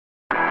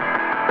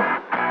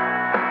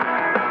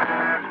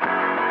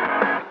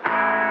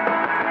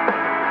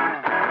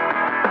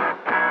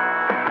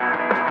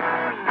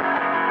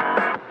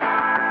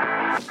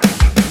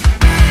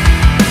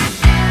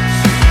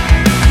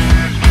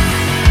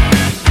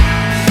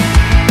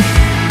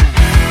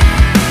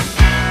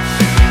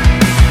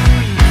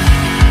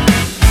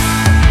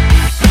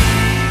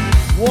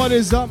What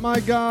is up, my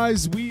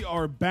guys? We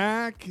are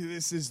back.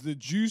 This is the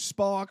Juice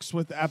Box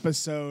with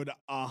episode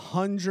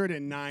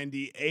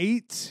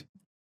 198.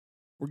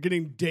 We're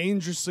getting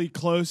dangerously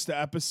close to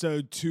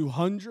episode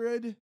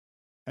 200.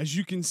 As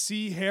you can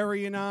see,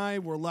 Harry and I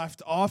were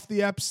left off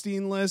the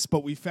Epstein list,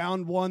 but we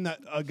found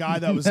a guy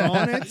that was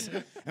on it,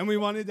 and we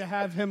wanted to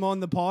have him on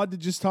the pod to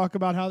just talk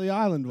about how the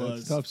island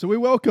was. That's tough. So we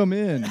welcome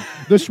in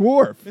the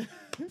Schwarf.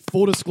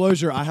 Full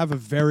disclosure, I have a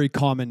very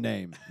common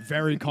name.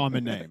 Very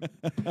common name.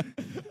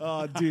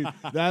 Oh, dude,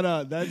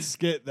 that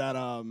skit that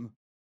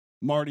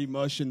Marty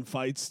Mush and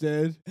Fights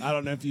did. I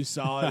don't know if you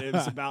saw it. It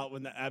was about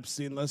when the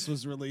Epstein list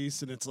was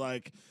released, and it's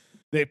like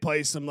they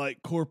play some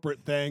like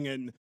corporate thing,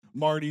 and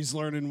Marty's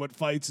learning what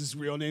Fights'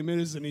 real name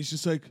is, and he's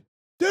just like,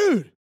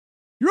 "Dude,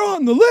 you're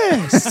on the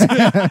list."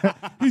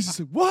 He's just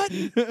like, "What?"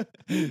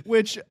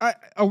 Which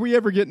are we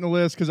ever getting the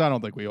list? Because I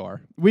don't think we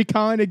are. We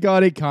kind of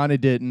got it, kind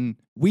of didn't.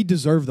 We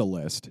deserve the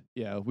list.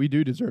 Yeah, we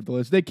do deserve the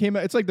list. They came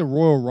out. It's like the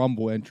Royal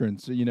Rumble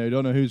entrance. You know, you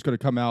don't know who's going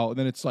to come out, and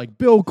then it's like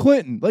Bill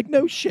Clinton. Like,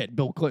 no shit,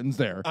 Bill Clinton's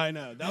there. I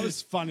know. That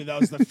was funny.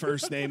 That was the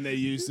first name they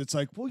used. It's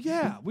like, well,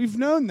 yeah, we've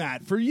known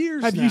that for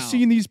years. Have now. you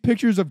seen these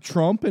pictures of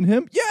Trump and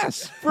him?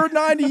 Yes, for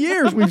 90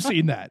 years we've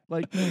seen that.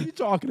 Like, what are you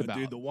talking about?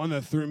 Dude, the one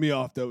that threw me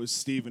off though was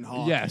Stephen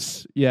Hawking.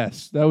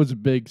 Yes, that was a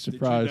big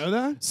surprise. Did you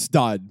know that?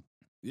 Stud.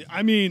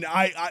 I mean,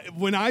 I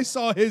when I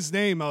saw his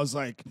name, I was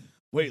like,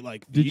 wait,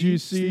 like, Did you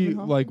see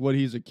like what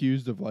he's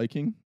accused of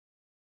liking?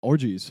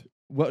 Orgies.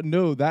 Well,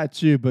 no, that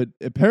too. But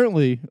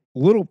apparently,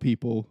 little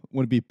people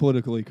want to be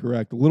politically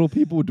correct. Little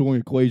people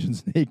doing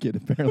equations naked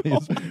apparently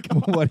is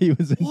what he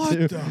was into. What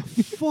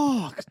the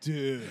fuck,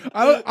 dude?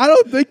 I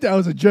don't think that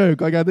was a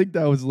joke. Like, I think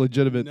that was a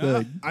legitimate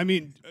thing. I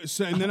mean,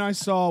 and then I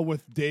saw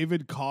with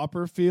David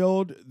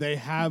Copperfield, they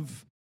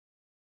have.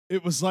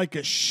 It was like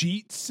a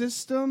sheet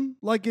system.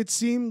 Like, it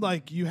seemed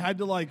like you had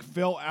to like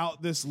fill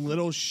out this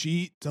little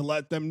sheet to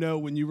let them know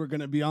when you were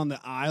going to be on the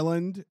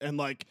island and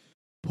like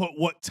put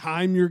what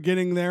time you're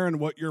getting there and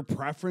what your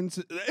preference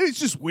is. It's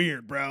just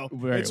weird, bro.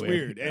 It's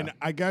weird. Yeah. And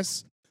I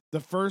guess the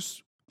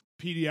first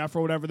PDF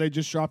or whatever they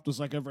just dropped was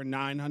like over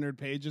 900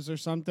 pages or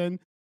something.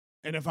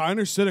 And if I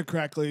understood it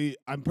correctly,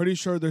 I'm pretty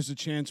sure there's a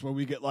chance where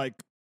we get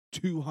like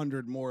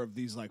 200 more of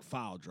these like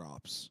file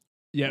drops.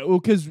 Yeah, well,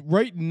 because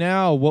right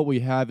now what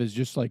we have is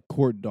just like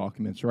court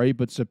documents, right?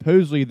 But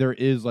supposedly there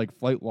is like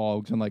flight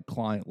logs and like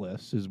client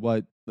lists is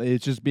what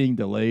it's just being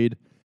delayed.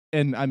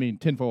 And I mean,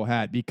 tinfoil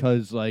hat,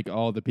 because like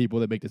all the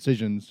people that make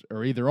decisions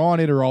are either on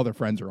it or all their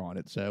friends are on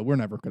it. So we're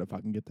never going to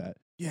fucking get that.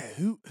 Yeah,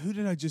 who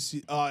did I just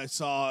see? I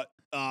saw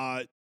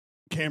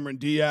Cameron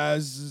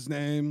Diaz's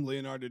name,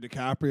 Leonardo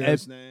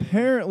DiCaprio's name.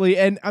 Apparently,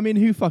 and I mean,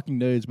 who fucking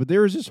knows? But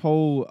there was this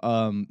whole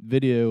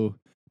video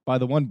by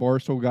the one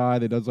Barstool guy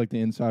that does like the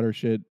insider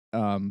shit.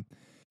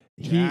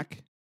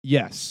 Jack?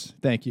 Yes,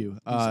 thank you. He's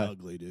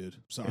ugly, dude.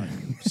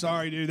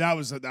 Sorry, dude. That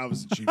was a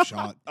cheap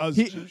shot.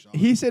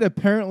 He said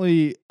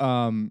apparently,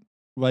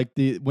 like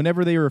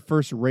whenever they were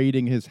first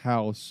raiding his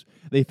house,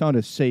 they found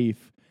a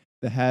safe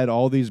that had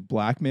all these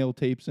blackmail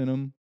tapes in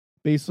them.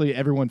 Basically,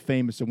 everyone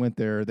famous that went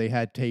there, they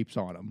had tapes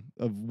on them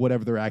of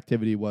whatever their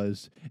activity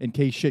was in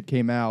case shit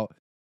came out.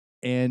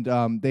 And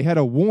they had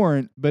a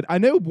warrant, but I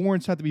know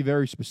warrants have to be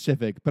very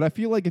specific. But I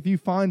feel like if you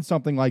find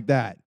something like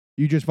that,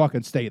 you just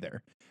fucking stay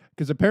there.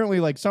 Because apparently,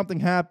 like, something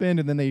happened,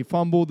 and then they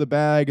fumbled the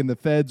bag, and the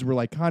feds were,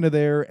 like, kind of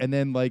there, and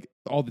then, like,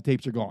 all the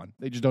tapes are gone.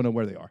 They just don't know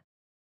where they are.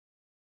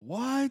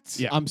 What?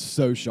 Yeah. I'm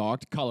so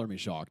shocked. Color me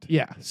shocked.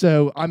 Yeah.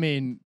 So, I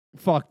mean,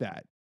 fuck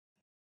that.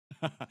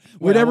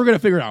 We're never going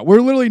to figure it out.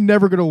 We're literally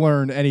never going to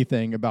learn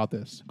anything about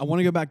this. I want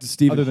to go back to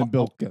Stephen. Other than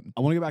Bill Clinton.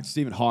 I want to go back to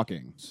Stephen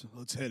Hawking. So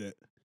let's hit it.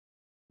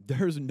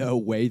 There's no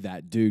way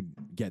that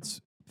dude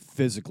gets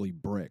physically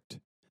bricked.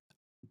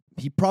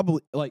 He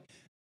probably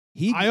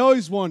I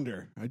always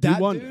wonder. That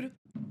dude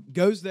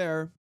goes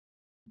there,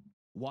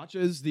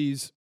 watches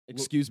these,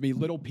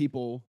 little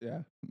people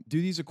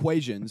do these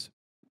equations.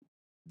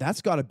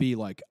 That's got to be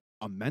like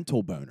a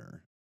mental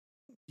boner.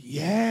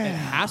 Yeah. It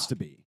has to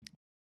be.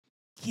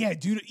 Yeah,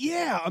 dude.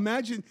 Yeah,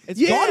 imagine.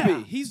 It's got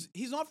to be. He's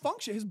not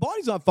functioning. His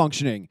body's not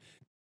functioning.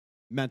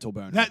 Mental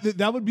boner.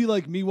 That would be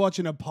like me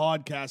watching a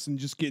podcast and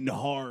just getting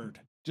hard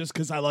just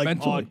because I like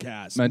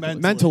podcasts.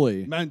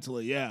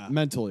 Mentally, yeah.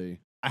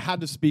 Mentally. I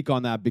had to speak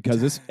on that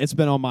because it's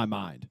been on my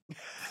mind,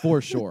 for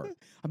sure.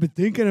 I've been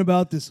thinking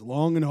about this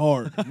long and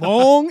hard.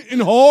 Long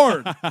and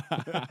hard.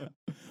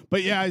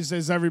 But yeah,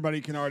 as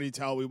everybody can already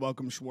tell, we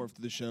welcome Schwarf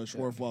to the show.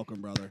 Schwarf,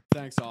 welcome, brother.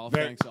 Thanks, all.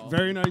 Thanks, all.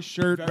 Very nice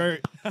shirt.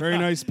 Very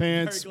nice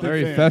pants.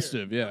 Very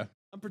festive, yeah.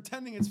 I'm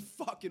pretending it's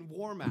fucking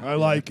warm out. I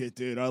like it,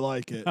 dude. I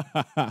like it.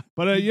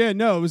 But yeah,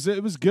 no,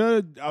 it was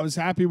good. I was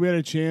happy we had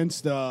a chance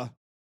to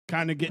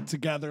kind of get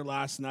together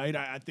last night.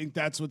 I think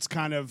that's what's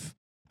kind of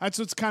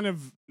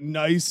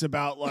nice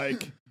about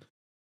like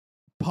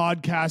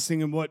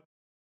podcasting, and what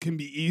can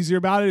be easier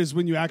about it is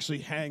when you actually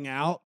hang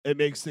out, it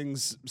makes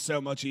things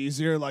so much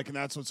easier. Like, and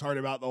that's what's hard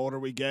about the older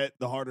we get,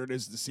 the harder it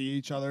is to see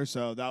each other.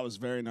 So that was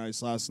very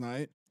nice last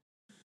night,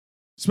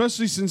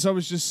 especially since I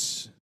was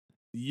just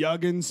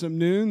yugging some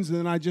noons, and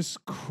then I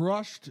just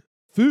crushed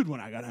food when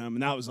I got home,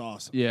 and that was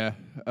awesome. Yeah,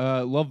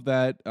 love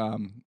that.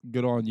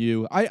 Good on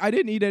you. I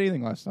didn't eat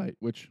anything last night,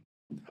 which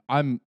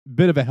I'm a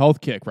bit of a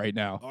health kick right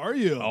now. Are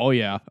you? Oh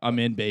yeah, I'm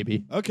in,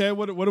 baby. Okay,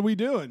 what are we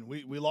doing?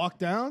 We locked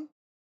down?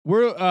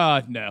 We're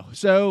no.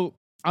 So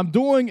I'm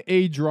doing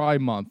a dry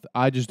month.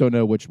 I just don't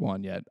know which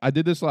one yet. I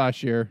did this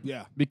last year.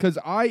 Yeah. Because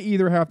I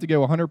either have to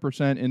go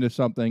 100% into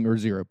something or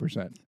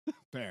 0%.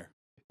 Fair.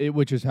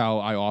 Which is how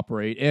I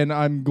operate. And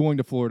I'm going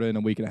to Florida in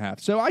a week and a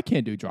half. So I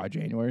can't do dry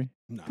January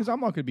because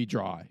I'm not going to be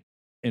dry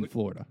in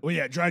Florida. Well,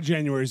 yeah, dry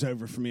January's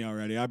over for me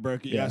already. I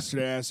broke it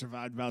yesterday. I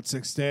survived about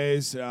 6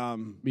 days.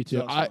 Me too.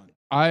 So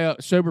I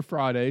sober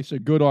Friday, so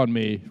good on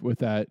me with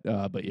that.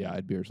 But yeah, I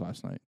had beers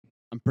last night.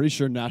 I'm pretty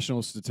sure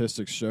national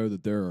statistics show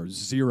that there are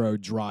 0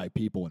 dry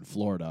people in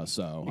Florida,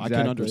 so I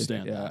can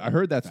understand that. I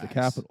heard that's Facts. the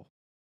capital.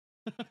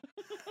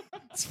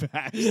 It's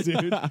facts,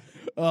 dude.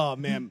 Oh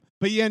man,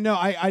 but yeah, no,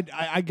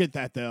 I get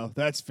that though.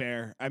 That's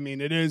fair. I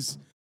mean, it is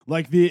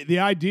like the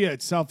idea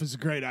itself is a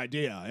great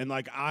idea, and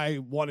like I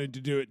wanted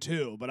to do it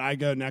too. But I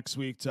go next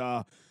week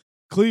to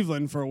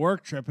Cleveland for a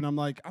work trip, and I'm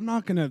like, I'm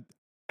not gonna.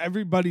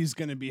 Everybody's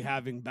gonna be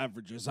having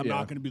beverages. I'm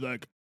not gonna be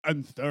like,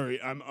 I'm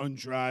sorry, I'm on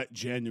dry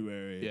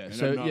January. Yeah, and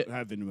so I'm not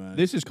having one.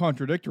 This is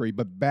contradictory,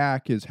 but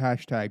back is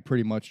hashtag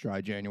pretty much dry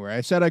January.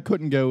 I said I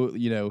couldn't go,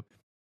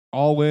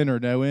 all in or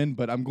no in,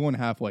 but I'm going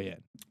halfway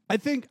in. I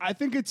think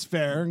it's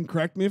fair, and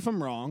correct me if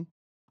I'm wrong.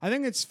 I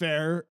think it's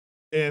fair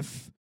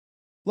if,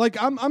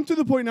 like, I'm to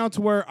the point now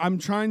to where I'm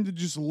trying to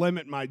just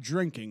limit my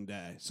drinking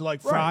day. So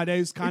like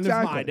Friday's kind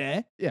of my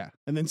day,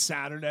 and then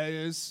Saturday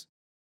is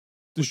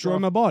destroy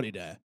my body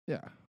day.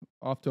 Yeah,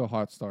 off to a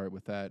hot start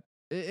with that.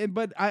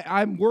 But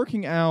I'm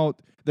working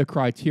out the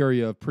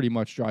criteria of pretty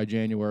much dry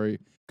January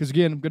because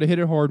again, I'm going to hit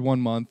it hard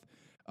 1 month.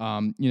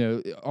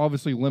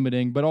 Obviously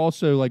limiting, but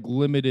also like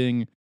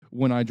limiting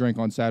when I drink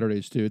on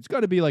Saturdays too. It's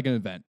got to be like an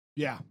event.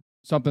 Yeah.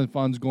 Something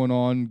fun's going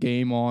on,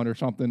 game on or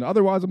something.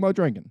 Otherwise, I'm not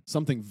drinking.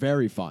 Something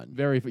very fun.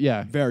 Very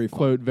fun.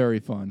 Quote, very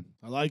fun.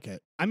 I like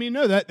it. I mean,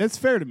 no, that's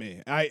fair to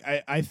me.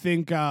 I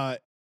think that's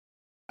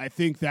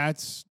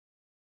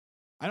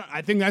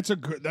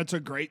a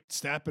great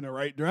step in the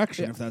right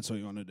direction if that's what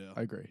you want to do.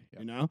 I agree.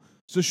 Yeah.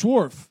 So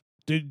Schwarf,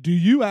 did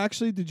you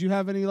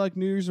have any like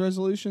New Year's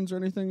resolutions or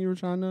anything you were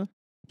trying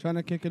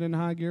to kick it in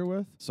high gear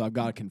with? So I've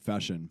got a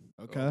confession.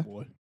 Okay. Oh,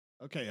 boy.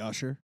 Okay,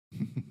 Usher.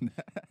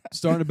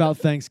 Starting about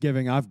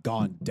Thanksgiving, I've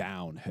gone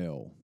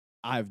downhill.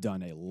 I've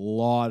done a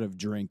lot of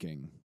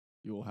drinking.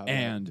 You will have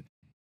and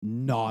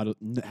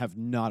have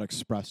not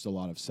expressed a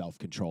lot of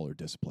self-control or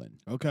discipline.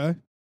 Okay.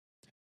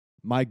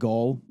 My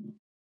goal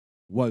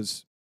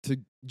was to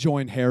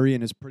join Harry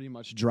in his pretty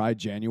much dry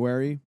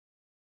January.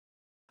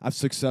 I've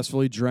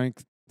successfully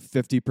drank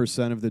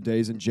 50% of the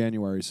days in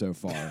January so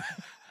far.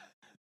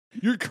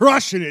 You're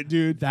crushing it,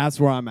 dude. That's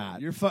where I'm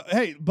at.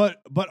 Hey,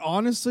 but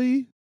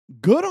honestly,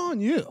 good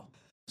on you.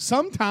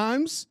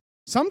 Sometimes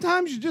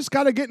you just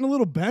got to get in a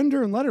little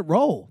bender and let it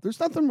roll. There's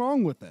nothing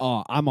wrong with it.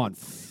 Oh, I'm on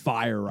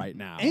fire right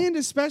now. And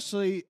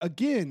especially,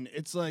 again,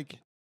 it's like,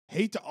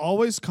 hate to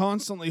always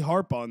constantly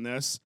harp on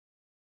this,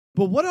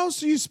 but what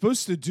else are you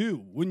supposed to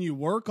do when you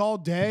work all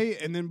day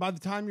and then by the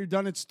time you're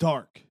done, it's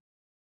dark?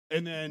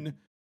 And then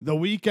the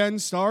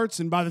weekend starts,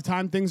 and by the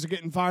time things are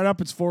getting fired up,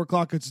 it's 4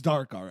 o'clock, it's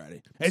dark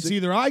already. It's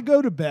either I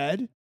go to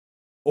bed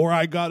or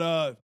I got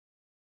to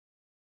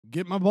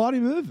get my body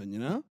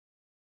moving,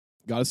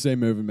 Gotta stay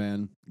moving,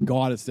 man.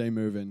 Gotta stay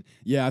moving.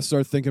 Yeah, I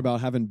start thinking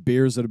about having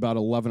beers at about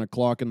 11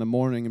 o'clock in the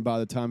morning, and by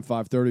the time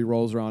 5:30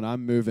 rolls around,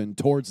 I'm moving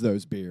towards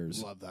those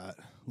beers.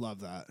 Love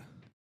that,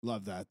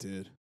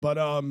 dude. But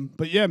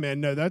yeah, man,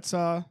 no, that's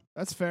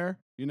fair,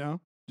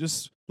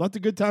 Just let the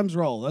good times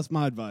roll. That's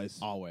my advice.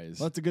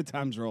 Always. Let the good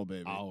times roll,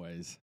 baby.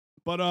 Always.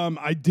 But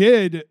I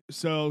did,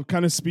 so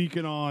kind of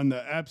speaking on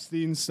the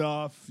Epstein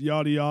stuff,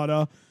 yada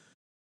yada.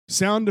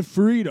 Sound of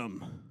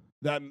Freedom.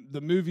 The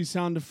movie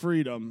Sound of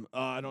Freedom,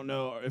 I don't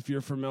know if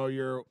you're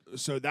familiar.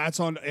 So that's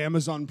on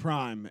Amazon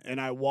Prime,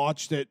 and I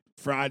watched it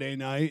Friday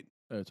night.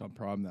 Oh, it's on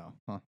Prime now,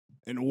 huh?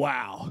 And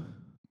wow,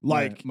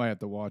 like might have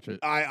to watch it.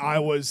 I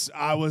was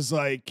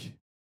like,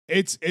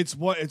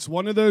 it's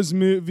one of those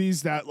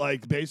movies that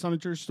like based on a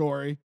true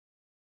story.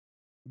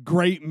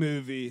 Great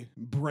movie,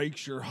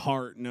 breaks your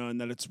heart knowing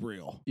that it's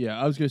real. Yeah,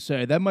 I was gonna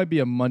say that might be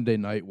a Monday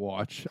night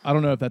watch. I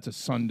don't know if that's a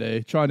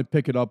Sunday. Trying to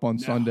pick it up on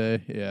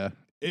Sunday. Yeah.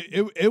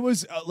 It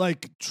was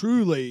like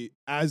truly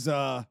as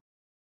a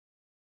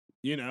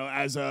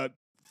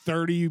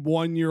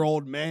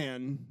 31-year-old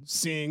man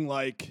seeing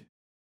like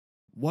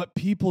what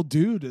people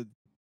do to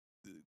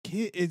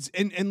kids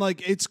and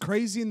like it's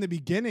crazy in the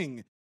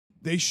beginning.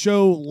 They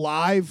show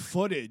live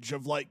footage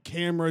of like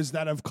cameras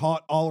that have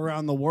caught all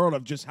around the world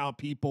of just how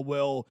people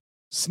will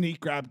sneak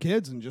grab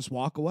kids and just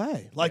walk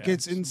away. Like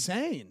it's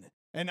insane.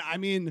 And I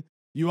mean,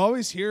 you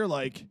always hear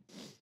like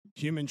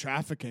human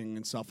trafficking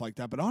and stuff like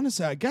that. But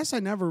honestly, I guess I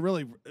never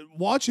really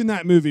watching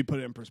that movie put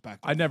it in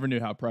perspective. I never knew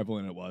how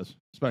prevalent it was,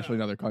 especially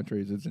in other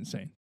countries. It's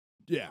insane.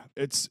 Yeah,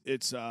 it's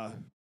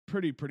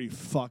pretty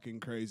fucking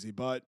crazy.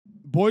 But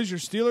boys, your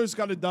Steelers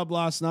got a dub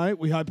last night.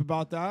 We hype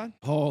about that.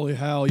 Holy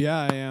hell,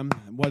 yeah, I am.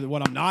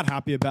 What I'm not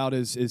happy about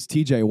is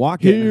TJ Watt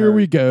getting Here hurt.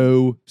 we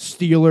go,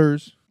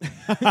 Steelers.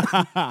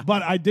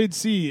 But I did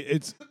see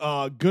it's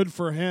good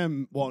for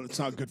him. Well, it's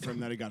not good for him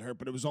that he got hurt,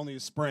 but it was only a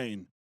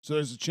sprain. So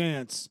there's a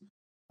chance,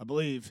 I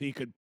believe, he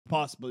could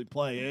possibly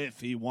play if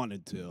he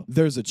wanted to.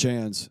 There's a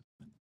chance.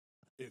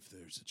 If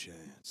there's a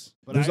chance.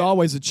 But There's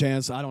always a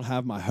chance. I don't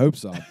have my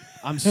hopes up.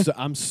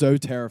 I'm so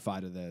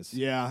terrified of this.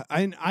 Yeah,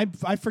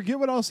 I forget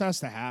what else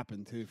has to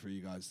happen, too, for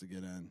you guys to get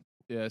in.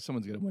 Yeah,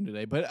 someone's going to win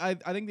today. But I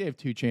think they have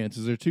two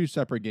chances. They're two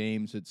separate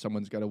games that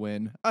someone's got to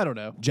win. I don't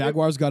know.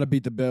 Jaguars got to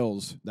beat the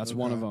Bills. That's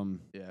one of Okay.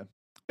 them. Yeah.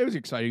 It was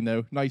exciting,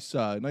 though. Nice,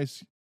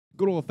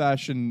 good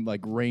old-fashioned,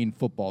 rain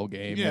football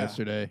game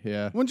yesterday.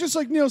 Yeah. Well, just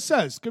like Neil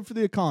says, good for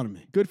the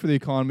economy. Good for the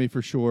economy,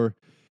 for sure.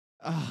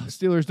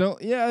 Steelers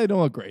they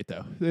don't look great,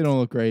 though. They don't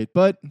look great.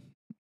 But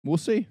we'll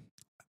see.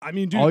 I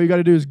mean, dude. All you got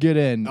to do is get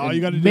in. All and you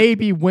gotta do-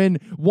 maybe win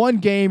one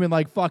game in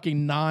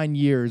fucking 9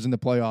 years in the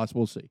playoffs.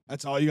 We'll see.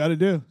 That's all you got to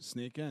do.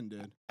 Sneak in,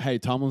 dude. Hey,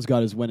 Tomlin's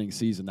got his winning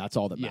season. That's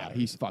all that Yeah, matters.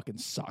 he fucking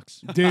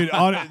sucks. Dude,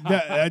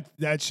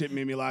 that shit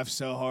made me laugh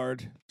so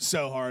hard.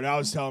 So hard. I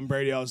was telling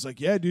Brady, I was like,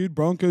 yeah, dude,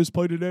 Broncos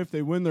play today. If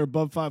they win, they're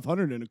above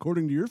 500. And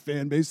according to your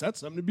fan base, that's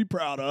something to be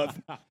proud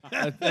of.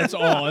 That's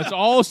all. That's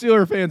all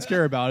Steeler fans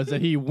care about is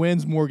that he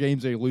wins more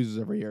games than he loses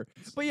every year.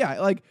 But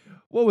yeah,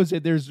 what was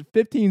it? There's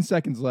 15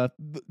 seconds left,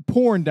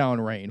 pouring down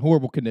rain,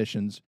 horrible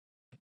conditions,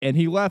 and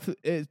he left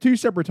 2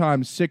 separate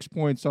times, 6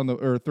 points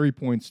or 3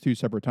 points 2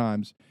 separate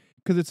times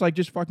because it's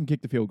just fucking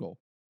kick the field goal.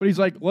 But he's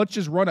like, let's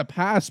just run a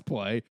pass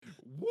play.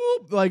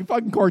 Whoop,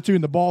 fucking cartoon.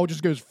 The ball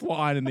just goes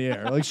flying in the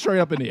air, straight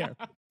up in the air.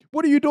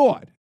 What are you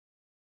doing?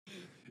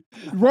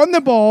 Run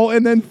the ball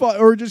and then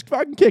or just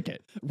fucking kick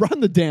it.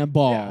 Run the damn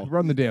ball. Yeah,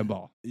 run the damn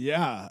ball.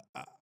 Yeah.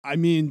 I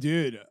mean,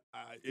 dude,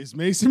 is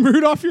Mason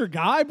Rudolph your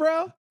guy,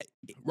 bro?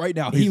 Right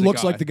now, He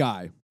looks like the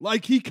guy.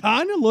 He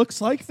kind of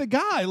looks like the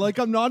guy.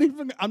 I'm not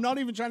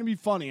even trying to be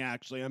funny,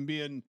 actually. I'm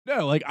being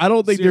No, I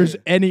don't think serious.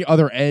 there's any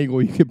other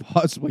angle you could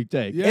possibly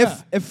take.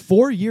 Yeah. If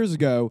 4 years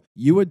ago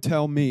you would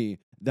tell me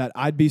that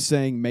I'd be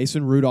saying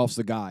Mason Rudolph's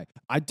the guy,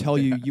 I'd tell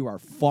you you are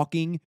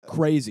fucking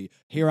crazy.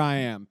 Here I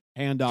am,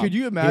 hand up. Could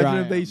you Here imagine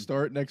I if they am.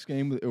 start next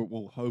game,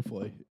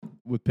 hopefully,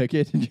 with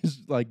Pickett and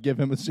just give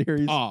him a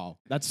series? Oh,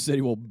 that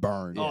city will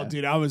burn. Oh,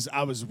 dude, I was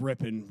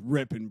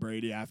ripping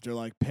Brady after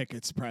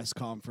Pickett's press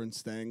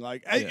conference thing.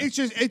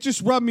 It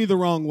just rubbed me the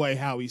wrong way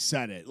how he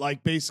said it.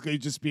 Basically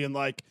just being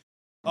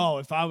oh,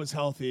 if I was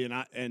healthy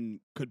and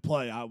could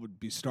play, I would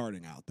be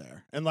starting out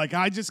there. And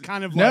I just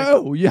kind of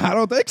No, yeah, I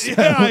don't think so.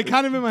 yeah, I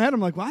kind of in my head I'm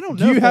well, I don't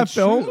know. Do you if have that's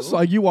films?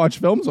 true. You watch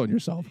films on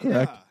yourself,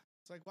 correct? Yeah.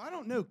 It's well, I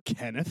don't know,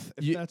 Kenneth,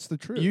 if You- that's the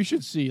truth. You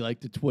should see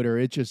the Twitter.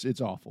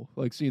 It's awful.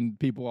 Seeing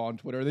people on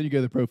Twitter. Then you go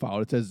to the profile.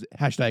 It says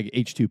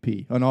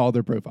 #H2P on all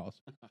their profiles.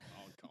 Oh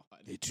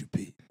God,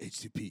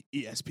 H2P,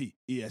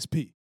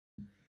 ESP.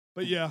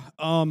 But yeah,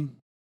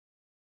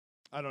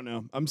 I don't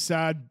know. I'm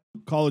sad.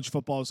 College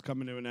football is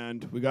coming to an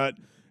end. We got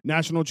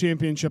national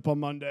championship on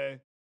Monday,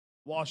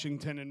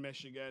 Washington and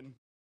Michigan.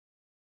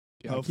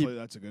 Yeah, Hopefully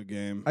that's a good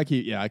game. I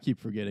keep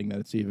forgetting that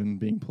it's even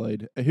being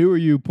played. Who are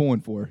you pulling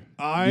for?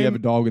 Do you have a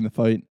dog in the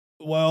fight?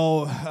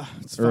 Well,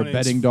 it's Or a funny.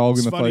 betting dog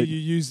it's in the funny fight? you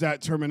use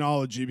that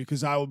terminology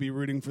because I will be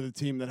rooting for the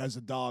team that has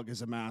a dog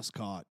as a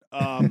mascot.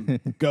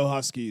 Go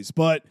Huskies.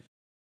 But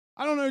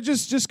I don't know,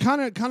 just kind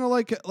of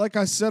like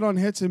I said on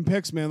Hits and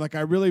Picks, man.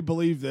 I really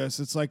believe this.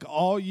 It's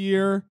all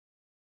year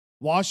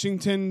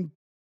Washington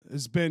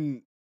has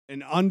been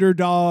an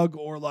underdog,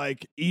 or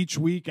each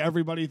week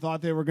everybody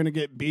thought they were going to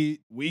get beat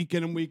week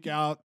in and week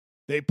out.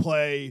 They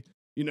play,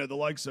 the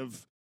likes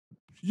of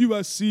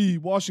USC,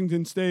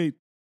 Washington State,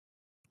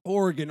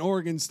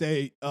 Oregon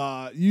State,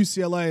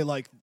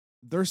 UCLA.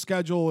 Their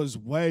schedule is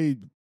way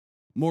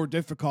more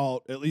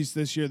difficult, at least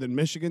this year, than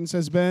Michigan's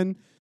has been.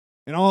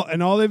 And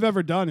all they've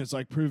ever done is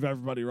prove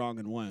everybody wrong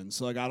and win.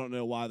 So I don't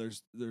know why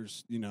there's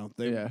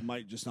they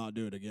might just not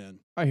do it again.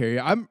 I hear you.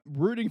 I'm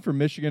rooting for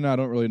Michigan. I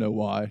don't really know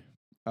why.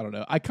 I don't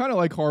know. I kind of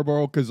like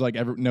Harbaugh because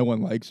no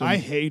one likes him. I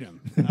hate him.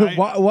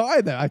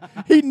 Why though?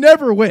 He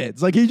never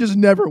wins. He just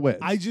never wins.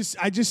 I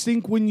just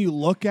think when you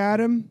look at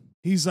him,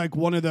 he's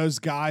one of those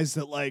guys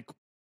that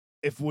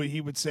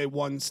he would say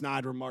one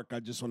snide remark, I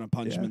just want to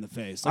punch him in the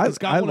face. It's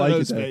got one of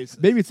those it, though. faces.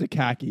 Maybe it's the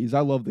khakis. I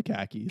love the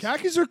khakis.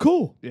 Khakis are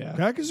cool. Yeah.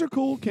 Khakis are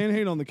cool. Can't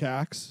hate on the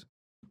khaks.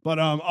 But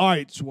all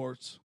right,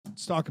 Schwartz.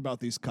 Let's talk about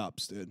these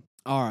cups, dude.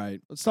 All right.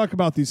 Let's talk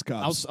about these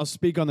cups. I'll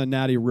speak on the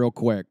Natty real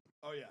quick.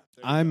 Oh yeah.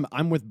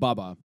 I'm with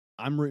Bubba.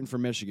 I'm rooting for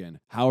Michigan.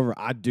 However,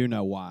 I do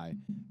know why.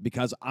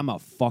 Because I'm a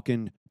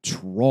fucking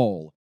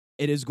troll.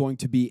 It is going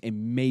to be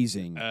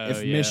amazing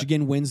if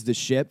Michigan wins the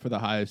ship. For the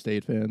Ohio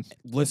State fans.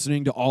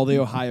 Listening to all the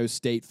Ohio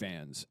State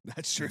fans.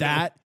 That's true.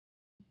 That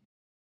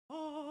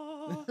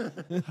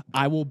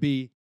I will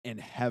be in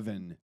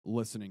heaven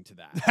listening to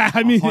that.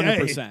 I mean,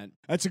 100%. hey,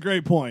 that's a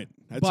great point.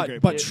 That's a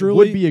great but point. It truly,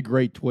 would be a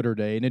great Twitter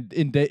day, and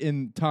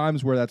in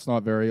times where that's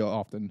not very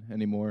often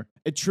anymore.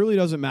 it truly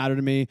doesn't matter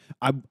to me.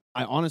 I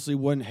honestly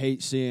wouldn't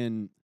hate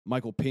seeing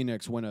Michael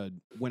Penix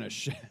win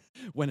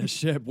a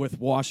ship with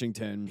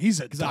Washington. He's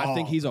a because I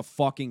think he's a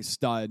fucking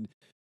stud.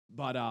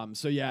 But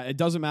so yeah, it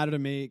doesn't matter to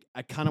me.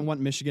 I kind of want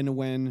Michigan to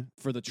win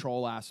for the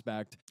troll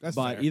aspect. That's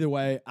but fair. either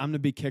way, I'm gonna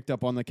be kicked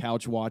up on the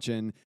couch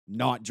watching,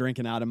 not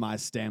drinking out of my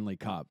Stanley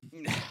Cup.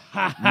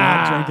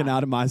 Not drinking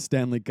out of my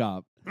Stanley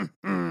Cup.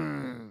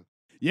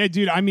 Yeah,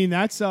 dude. I mean,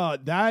 that's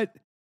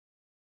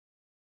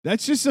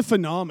just a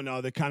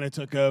phenomenon that kind of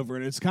took over,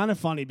 and it's kind of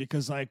funny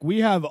because like we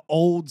have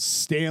old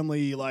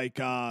Stanley like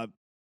what are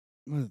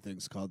the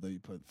things called that you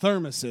put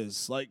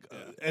thermoses like,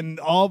 and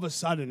all of a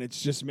sudden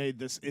it's just made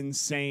this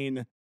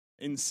insane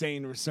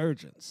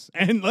resurgence.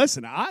 And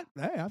listen, I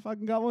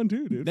fucking got one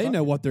too, dude. They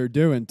know what they're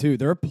doing too.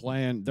 They're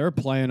playing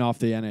off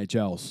the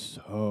NHL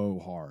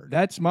so hard.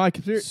 That's my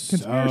conspiracy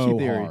so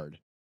theory. hard.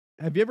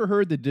 Have you ever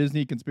heard the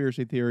Disney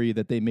conspiracy theory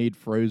that they made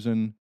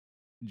Frozen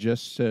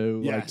just so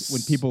Yes. like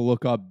when people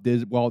look up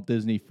Walt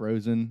Disney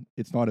Frozen,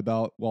 it's not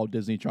about Walt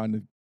Disney trying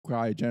to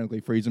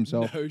cryogenically freeze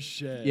himself? No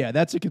shit. Yeah,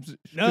 that's a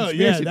No, conspiracy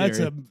yeah,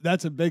 theory.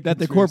 that's a big That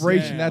the conspiracy.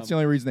 corporation, that's the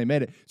only reason they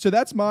made it. So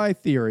that's my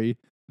theory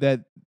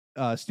that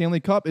Stanley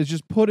Cup is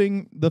just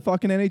putting the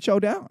fucking NHL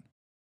down.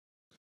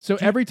 So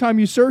every time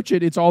you search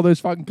it, it's all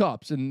those fucking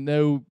cups and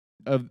no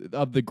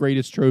of the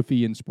greatest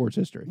trophy in sports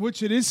history.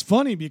 Which it is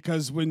funny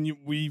because when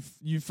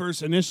you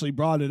first initially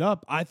brought it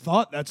up, I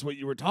thought that's what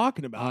you were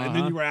talking about, and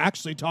then you were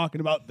actually talking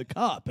about the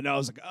cup, and I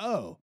was like,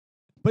 oh.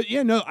 But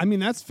yeah, no, I mean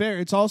that's fair.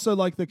 It's also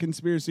like the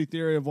conspiracy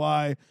theory of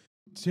why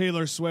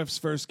Taylor Swift's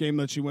first game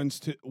that she went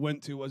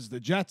to was the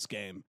Jets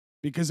game,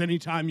 because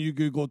anytime you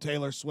Google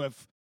Taylor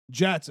Swift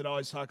Jets, it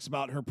always talks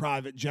about her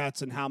private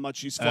jets and how much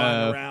she's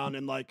flying around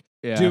and like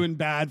doing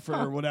bad for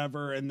her or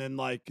whatever. And then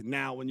like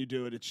now when you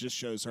do it, it just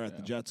shows her at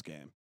the Jets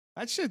game.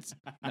 That shit's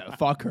No,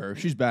 fuck her.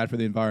 She's bad for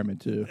the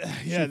environment too.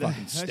 yeah,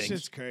 fucking that stinks.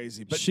 shit's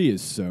crazy. But But she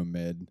is so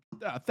mid.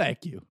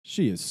 Thank you.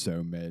 She is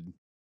so mid.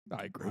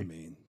 I agree. I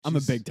mean, I'm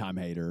a big time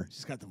hater.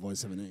 She's got the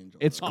voice of an angel.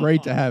 It's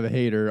great to have a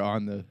hater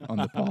on the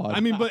pod.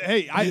 I mean, but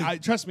hey, I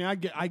trust me, I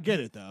get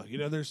it though. You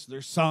know,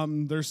 there's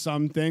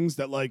some things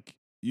that like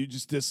you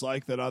just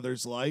dislike that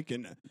others like,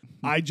 and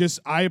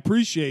I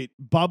appreciate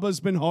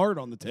Bubba's been hard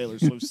on the Taylor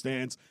Swift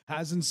stance.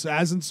 hasn't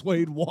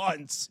swayed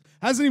once.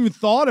 Hasn't even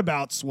thought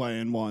about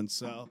swaying once.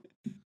 So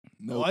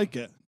I like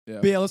it.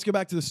 But yeah, let's go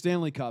back to the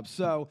Stanley Cup.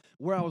 So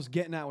where I was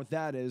getting at with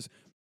that is,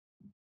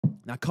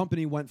 now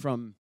company went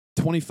from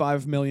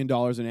 $25 million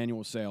in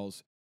annual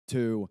sales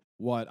to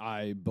what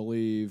I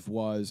believe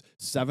was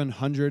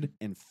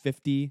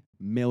 $750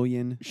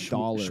 million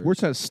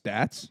Schwartz has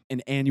stats.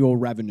 in annual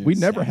revenue. We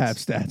never have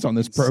stats on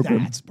this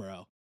program. Stats,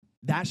 bro.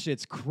 That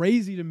shit's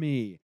crazy to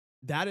me.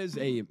 That is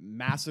a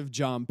massive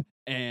jump,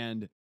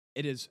 and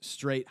it is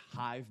straight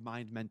hive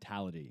mind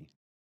mentality.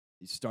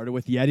 You started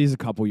with Yetis a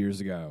couple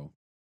years ago.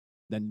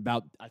 Then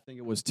about, I think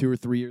it was 2 or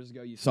 3 years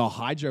ago, you saw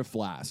hydro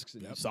flasks,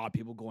 and you saw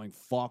people going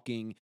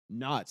fucking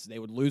nuts. They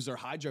would lose their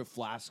hydro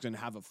flasks and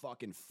have a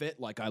fucking fit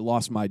like I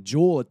lost my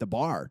jewel at the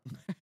bar.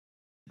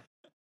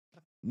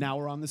 Now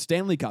we're on the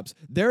Stanley Cups.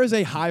 There is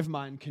a hive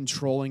mind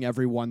controlling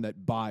everyone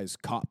that buys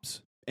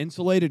cups.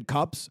 Insulated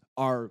cups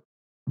are...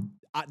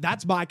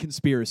 that's my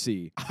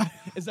conspiracy.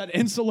 Is that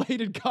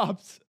insulated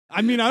cups...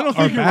 I mean, I don't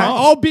think you're are wrong.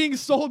 all being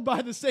sold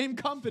by the same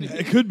company.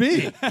 It could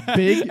be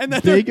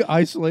Big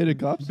isolated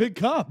cups. big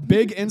cup.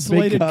 Big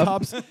insulated cup.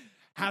 cups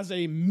has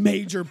a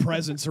major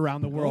presence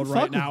around the world fuck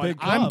right with now. Big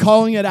And I'm Cup.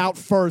 calling it out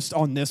first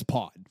on this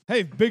pod.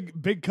 Hey,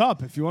 big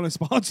cup. If you want to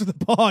sponsor the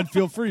pod,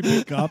 feel free,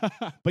 Big Cup.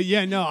 But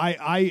yeah, no,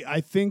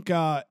 I think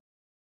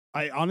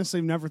I honestly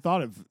have never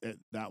thought of it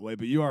that way.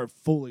 But you are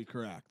fully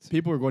correct.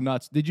 People are going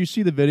nuts. Did you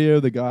see the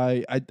video? The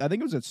guy, I think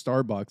it was at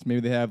Starbucks.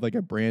 Maybe they have like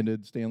a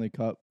branded Stanley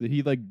Cup. Did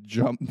he like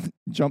jump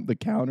the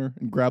counter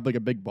and grab like a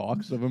big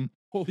box of them?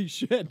 Holy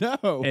shit,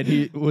 no. And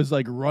he was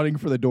like running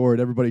for the door, and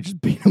everybody just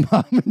beat him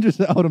up and just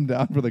held him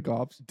down for the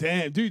cops.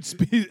 Damn, dude.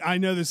 I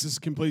know this is a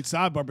complete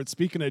sidebar, but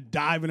speaking of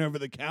diving over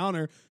the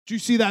counter, did you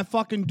see that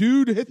fucking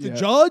dude hit the Yeah.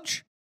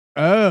 judge?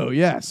 Oh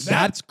yes,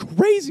 That's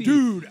crazy.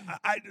 Dude,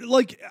 I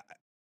like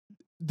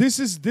this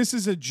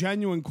is a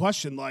genuine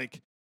question.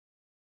 Like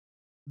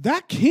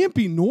that can't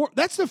be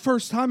That's the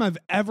first time I've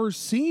ever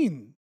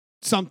seen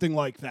something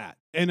like that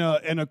in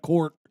a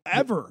court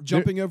ever.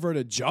 Jumping over at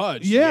a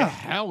judge. Yeah.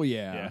 Hell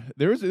yeah. Yeah,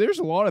 there's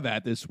a lot of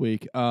that this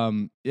week.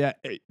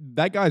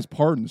 That guy's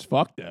pardon's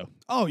fucked though.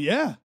 Oh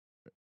yeah.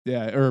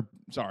 Yeah, or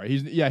sorry,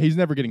 he's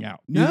never getting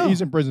out. No.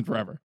 He's in prison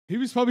forever. He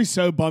was probably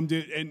so bummed,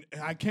 dude, and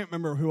I can't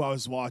remember who I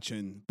was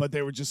watching, but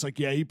they were just like,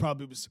 yeah, he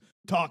probably was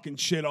talking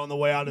shit on the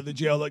way out of the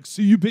jail, like,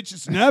 see you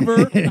bitches never,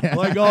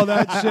 like all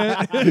that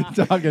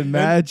shit. Talking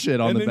mad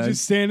shit on and the then bench.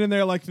 just standing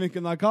there like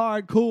thinking like, all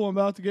right, cool, I'm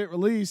about to get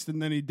released, and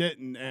then he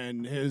didn't,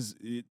 and his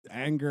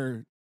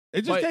anger,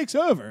 it just But takes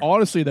over.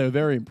 Honestly, though,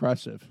 very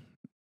impressive.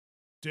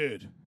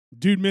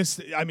 Dude missed.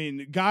 I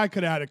mean, guy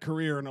could have had a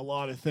career in a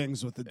lot of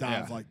things with a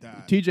dive Yeah. like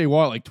that. TJ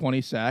Watt like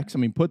 20 sacks. I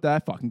mean, put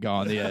that fucking guy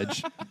on the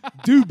edge.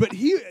 Dude, but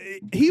he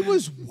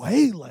was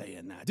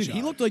waylaying that. Dude, he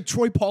judge. looked like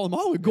Troy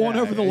Polamalu going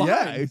over the line.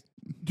 Yeah.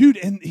 dude,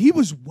 and he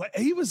was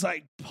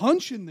like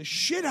punching the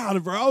shit out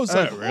of her. I was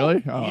like,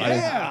 really? Oh,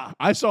 yeah.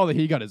 I saw that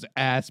he got his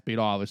ass beat,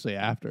 obviously,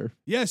 after.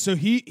 Yeah, so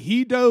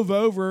he dove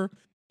over.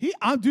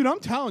 I'm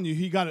telling you,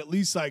 he got at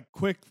least like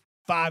quick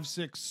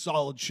 5-6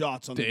 solid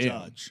shots on the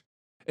judge.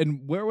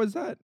 And where was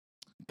that?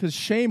 Because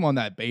shame on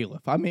that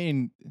bailiff. I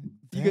mean,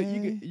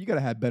 you got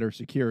to have better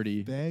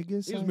security.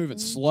 Vegas. He was moving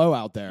slow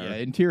out there. Yeah,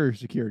 interior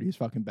security is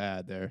fucking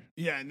bad there.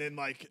 Yeah, and then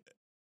like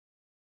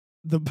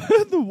the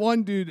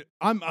one dude,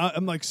 I'm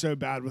like so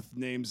bad with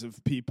names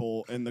of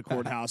people in the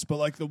courthouse, but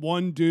like the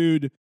one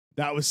dude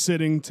that was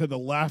sitting to the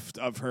left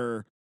of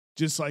her,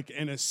 just like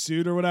in a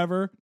suit or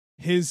whatever,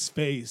 his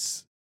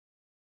face,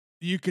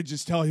 you could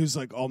just tell he was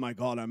like, oh my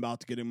God, I'm about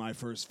to get in my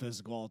first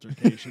physical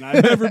altercation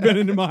I've ever been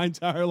in my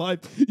entire life.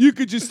 You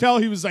could just tell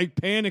he was like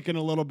panicking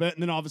a little bit,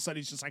 and then all of a sudden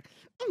he's just like,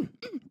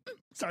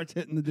 starts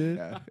hitting the dude.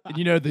 Yeah. And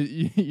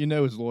you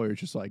know his lawyer's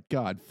just like,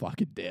 God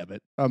fucking damn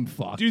it, I'm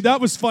fucked. Dude,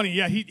 that was funny.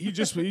 Yeah, he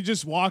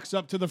just walks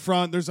up to the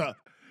front. There's a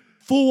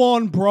full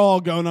on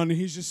brawl going on, and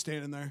he's just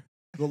standing there.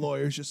 The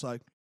lawyer's just like,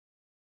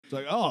 it's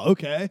like, oh,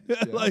 okay.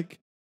 Like,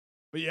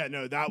 but yeah,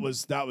 no, that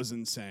was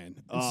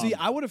insane. See,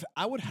 I would have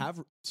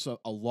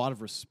a lot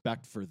of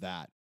respect for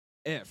that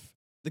if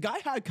the guy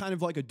had kind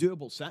of like a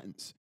doable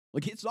sentence.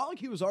 Like, it's not like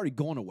he was already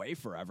going away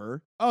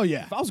forever. Oh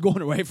yeah, if I was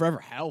going away forever,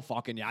 hell,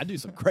 fucking yeah, I'd do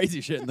some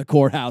crazy shit in the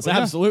courthouse. Well,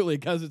 yeah. Absolutely,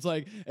 because it's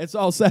like it's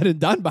all said and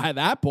done by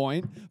that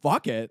point.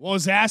 Fuck it. Well,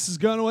 his ass is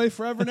going away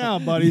forever now,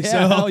 buddy. Yeah,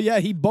 so hell yeah,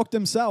 he booked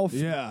himself.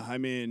 Yeah, I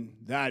mean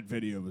that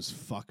video was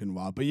fucking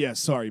wild. But yeah,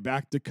 sorry.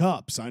 Back to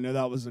cups. I know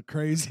that was a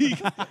crazy,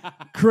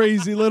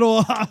 crazy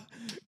little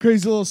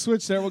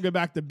switch there. We'll get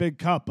back to big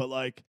cup, but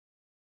like,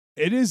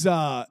 it is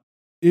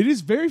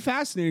very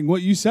fascinating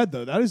what you said,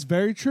 though. That is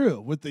very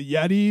true. With the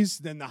Yetis,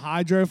 then the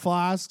Hydro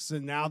Flasks,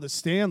 and now the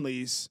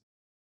Stanleys.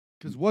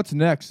 Because what's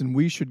next? And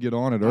we should get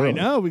on it early. I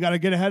know. We got to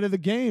get ahead of the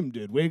game,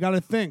 dude. We got to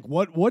think.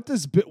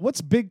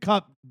 What's Big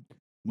Cup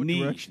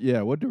need?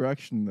 What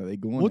direction are they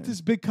going What in?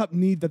 does Big Cup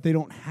need that they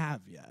don't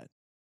have yet?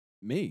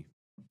 Me.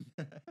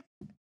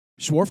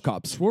 Schwarf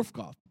Cup.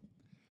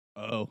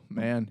 Oh,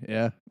 man.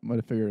 Yeah. Might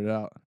have figured it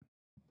out.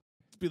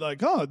 Be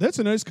like, oh, that's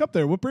a nice cup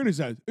there. What brand is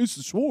that? It's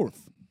the Schwarf.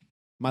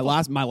 My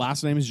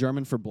last name is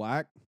German for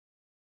black.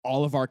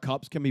 All of our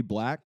cups can be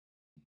black.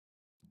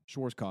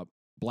 Schwarz cup,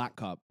 black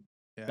cup.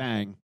 Yeah.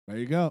 Bang. There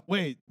you go.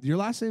 Wait, your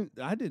last name?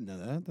 I didn't know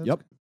that. That's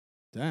Yep.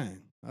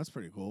 Dang, that's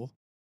pretty cool.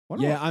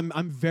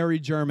 I'm very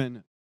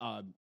German.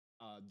 The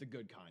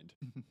good kind.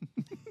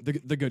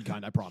 the good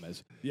kind. I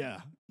promise.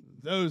 Yeah,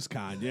 those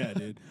kind. Yeah,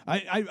 dude.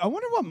 I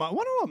wonder what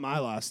my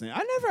last name.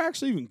 I never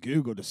actually even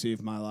Googled to see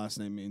if my last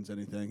name means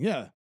anything.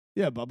 Yeah,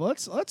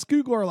 Bubba. Let's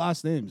Google our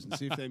last names and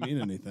see if they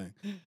mean anything.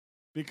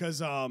 Because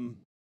that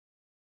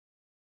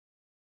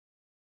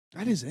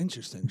is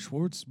interesting.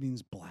 Schwartz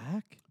means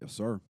black? Yes,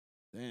 sir.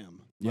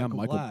 Damn. Yeah,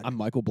 Black. I'm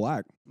Michael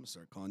Black. I'm gonna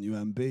start calling you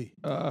MB.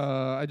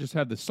 I just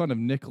have the son of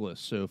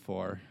Nicholas so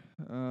far.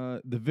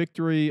 The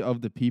victory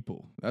of the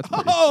people. That's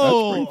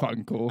pretty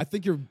fucking cool. I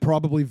think you're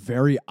probably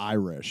very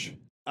Irish.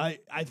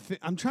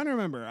 I'm trying to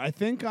remember. I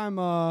think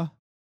I'm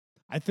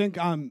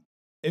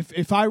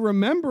if I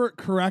remember it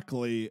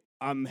correctly,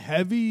 I'm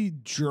heavy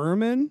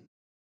German.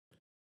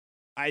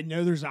 I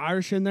know there's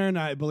Irish in there, and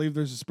I believe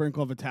there's a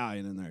sprinkle of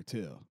Italian in there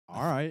too.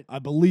 All right. I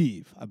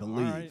believe. All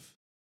right.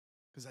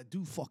 Because I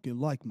do fucking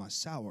like my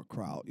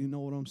sauerkraut. You know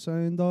what I'm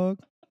saying, dog?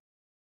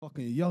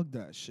 Fucking yug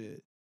that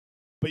shit.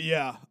 But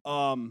yeah,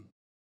 I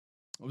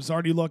was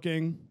already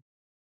looking.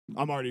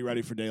 I'm already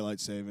ready for daylight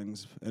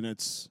savings, and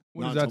it's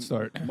when does that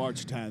start?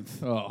 March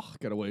 10th. Oh,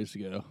 got a ways to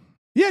go.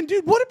 Yeah,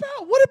 dude. What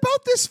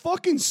about this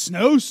fucking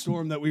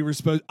snowstorm that we were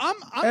supposed? I'm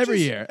every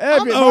just, year.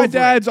 I'm My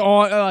dad's it.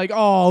 on like,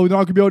 oh, we're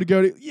not gonna be able to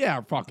go to.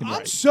 Yeah, fucking. I'm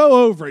right. so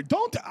over it.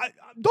 Don't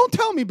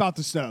tell me about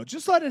the snow.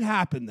 Just let it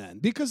happen then,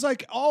 because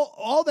like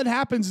all that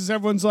happens is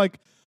everyone's like,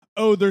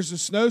 oh, there's a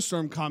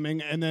snowstorm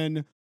coming, and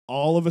then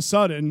all of a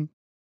sudden,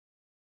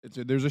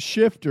 there's a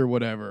shift or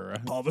whatever.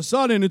 All of a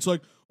sudden, it's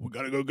like, we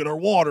got to go get our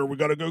water. We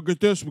got to go get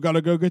this. We got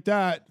to go get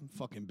that.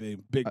 Fucking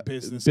big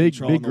business. Big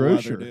controlling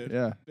grocer. The weather, dude.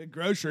 Yeah. Big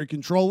grocery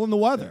controlling the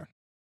weather.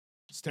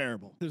 It's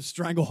terrible. There's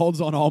strangleholds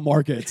on all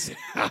markets.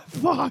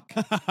 Fuck.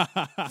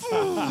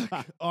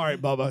 All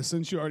right, Bubba,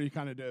 since you already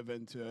kind of dove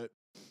into it,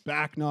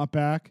 back, not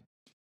back?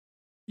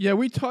 Yeah,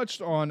 we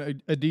touched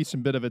on a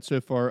decent bit of it so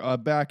far.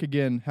 Back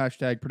again,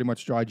 hashtag pretty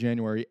much dry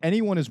January.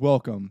 Anyone is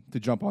welcome to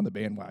jump on the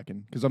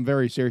bandwagon because I'm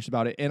very serious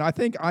about it. And I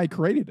think I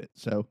created it.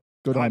 So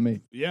good on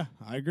me. Yeah,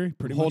 I agree.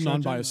 Pretty holding much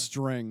on by a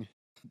string.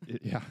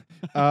 Yeah.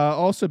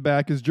 Also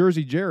back is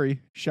Jersey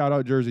Jerry. Shout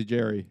out Jersey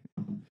Jerry.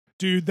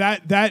 Dude,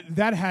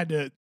 that had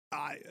to.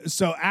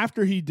 So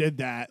after he did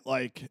that,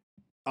 like,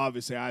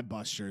 obviously I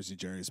bust Jersey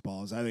Jerry's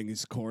balls. I think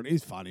he's corny.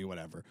 He's funny,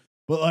 whatever.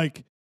 But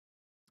like,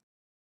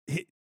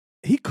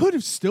 he could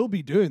have still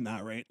be doing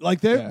that, right?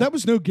 Like that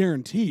was no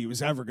guarantee he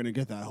was ever going to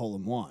get that hole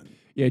in one.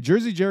 Yeah,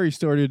 Jersey Jerry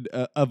started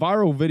a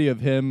viral video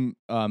of him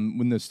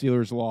when the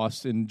Steelers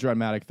lost in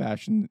dramatic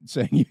fashion,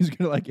 saying he was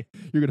gonna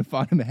you're gonna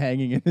find him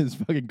hanging in his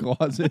fucking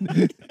closet.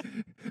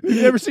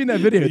 You've never seen that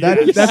video?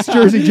 Yes. That's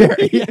Jersey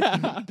Jerry.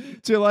 Yeah.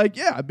 So like,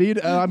 yeah,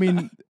 I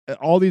mean,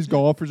 all these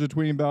golfers are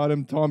tweeting about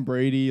him. Tom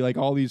Brady, like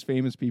all these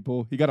famous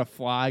people. He got a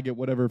flag at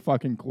whatever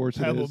fucking course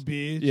it Pebble is.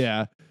 Beach.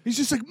 Yeah. He's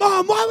just like,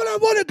 Mom, why would I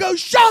want to go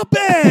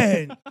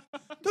shopping?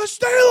 The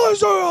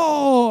Steelers are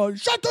on.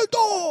 Shut the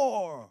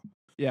door.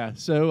 Yeah.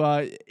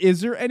 So,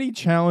 is there any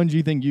challenge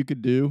you think you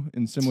could do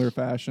in similar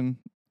fashion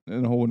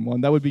in a hole in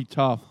one? That would be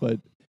tough, but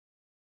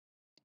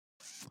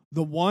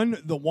The one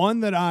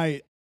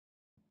that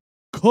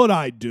could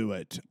I do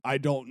it? I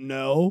don't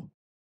know.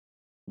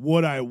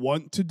 Would I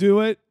want to do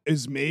it?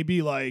 Is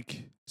maybe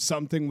like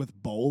something with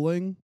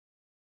bowling.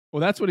 well,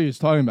 that's what he was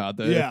talking about,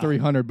 the Yeah.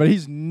 300. But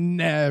he's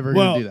never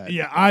Well, gonna do that.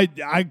 yeah,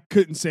 I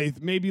couldn't say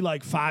maybe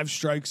like 5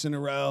 strikes in a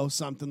row,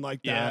 something like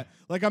Yeah. that.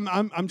 Like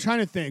I'm trying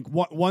to think.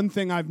 One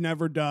thing I've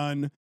never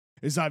done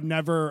is I've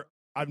never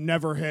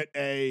hit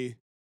a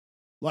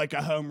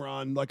home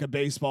run, like a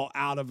baseball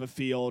out of a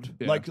field,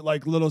 Yeah.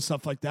 like little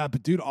stuff like that.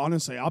 But dude,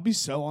 honestly, I'll be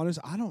so honest.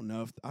 I don't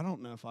know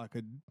if I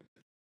could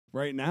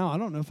right now. I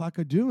don't know if I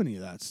could do any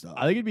of that stuff.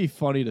 I think it'd be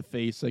funny to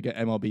face like an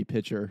MLB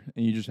pitcher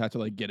and you just have to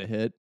like get a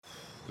hit.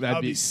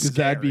 That'd be because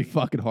that'd be scary.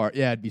 fucking hard.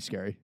 Yeah, it'd be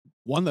scary.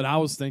 One that I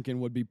was thinking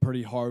would be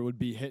pretty hard would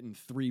be hitting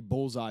 3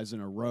 bullseyes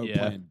in a row Yeah.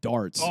 playing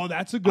darts. Oh,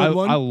 that's a good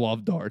one. I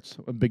love darts.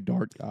 I'm a big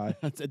dart guy.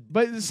 That's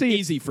But see,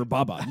 easy for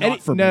Bubba, any-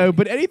 not for no, me.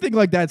 but anything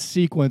like that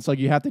sequence, like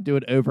you have to do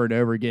it over and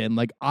over again.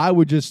 Like I'm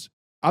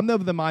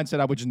of the mindset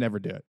I would just never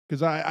do it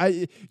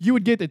because you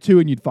would get the 2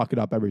 and you'd fuck it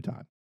up every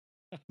time.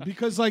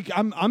 Because like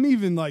I'm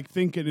even like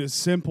thinking as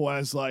simple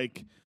as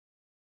like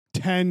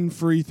 10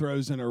 free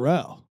throws in a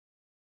row.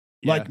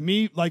 Yeah. Like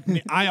me,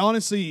 I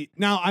honestly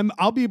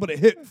I'll be able to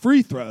hit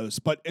free throws,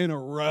 but in a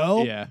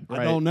row, Yeah, I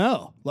right. don't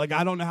know. Like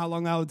I don't know how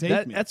long that would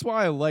take me. That's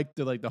why I like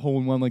the hole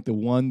in one, like the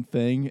one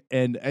thing,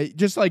 and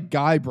just like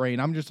guy brain.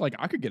 I'm just like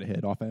I could get a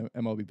hit off an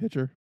MLB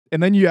pitcher,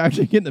 and then you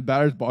actually get in the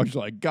batter's box.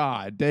 You're like,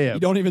 God damn. You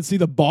don't even see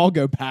the ball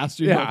go past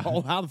you. You're Yeah. like,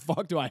 oh, how the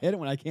fuck do I hit it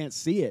when I can't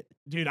see it?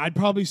 Dude, I'd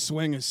probably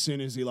swing as soon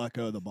as he let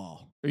go of the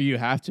ball. Or you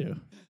have to.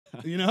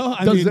 You know,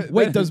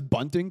 Does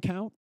bunting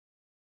count?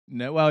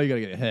 No, well, you gotta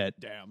get a hit.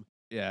 Damn.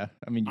 Yeah,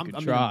 I mean, you I'm, could I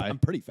mean, try. I'm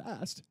pretty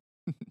fast.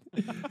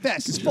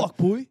 fast as fuck,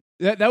 boy.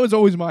 That was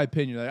always my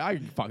opinion.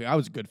 Like, I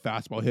was a good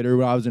fastball hitter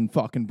when I was in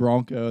fucking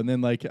Bronco, and then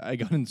like I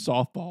got in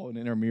softball and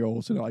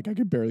intramurals, and like I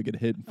could barely get a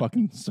hit in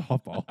fucking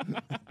softball.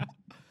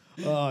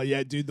 Oh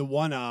yeah, dude. The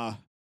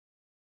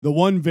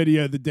one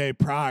video the day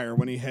prior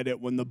when he hit it,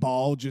 when the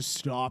ball just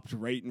stopped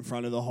right in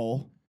front of the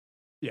hole.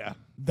 Yeah,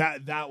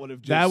 That would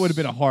have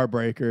been a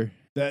heartbreaker.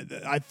 That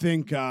I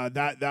think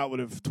that would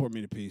have torn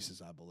me to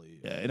pieces. I believe.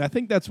 Yeah, and I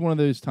think that's one of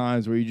those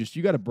times where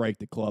you got to break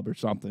the club or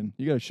something.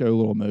 You got to show a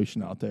little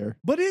emotion out there.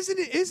 But isn't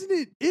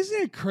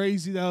it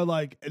crazy though?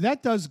 Like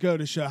that does go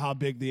to show how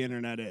big the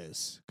internet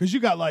is, because you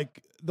got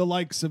like the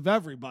likes of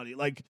everybody,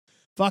 like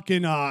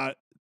fucking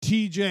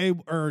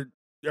TJ or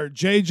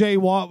JJ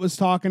Watt was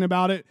talking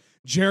about it.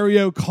 Jerry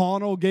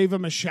O'Connell gave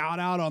him a shout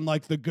out on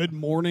like the Good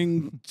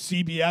Morning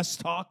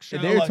CBS talk show.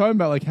 And they were Like, talking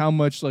about like how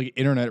much like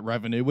internet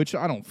revenue, which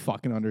I don't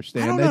fucking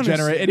understand. I don't they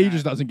generate, understand and he that.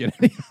 just doesn't get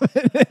any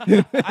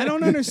of it. I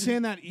don't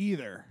understand that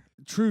either.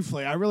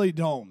 Truthfully, I really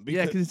don't.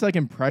 Yeah, because it's like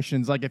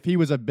impressions. Like if he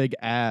was a big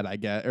ad, I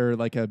get, or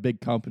like a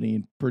big company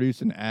and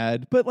produced an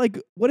ad. But like,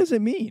 what does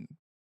it mean?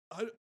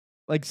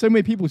 Like so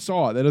many people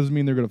saw it. That doesn't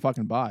mean they're gonna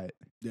fucking buy it.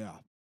 Yeah.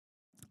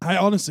 I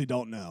honestly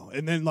don't know.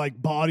 And then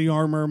like Body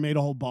Armor made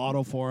a whole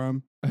bottle for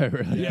him.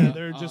 Really? Yeah,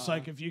 they're just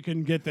like, if you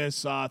can get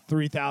this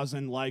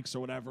 3,000 likes or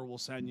whatever, we'll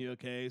send you a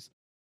case.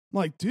 I'm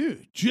like,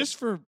 dude, just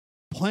for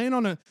playing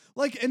on a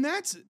like, and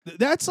that's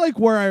like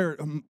where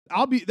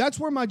that's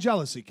where my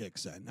jealousy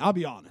kicks in. I'll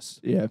be honest.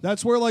 Yeah.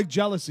 That's where like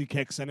jealousy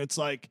kicks in. It's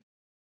like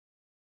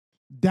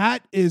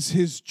that is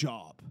his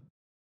job.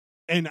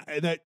 And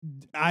that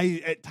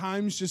I at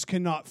times just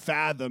cannot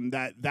fathom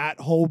that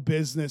whole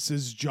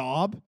business's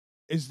job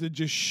is to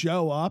just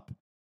show up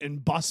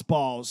and bust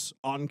balls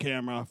on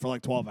camera for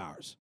like 12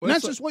 hours. Well, And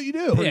it's that's just what you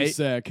do. Pretty Yeah,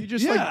 sick. You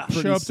just Yeah. like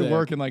Pretty show up to sick.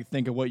 work and like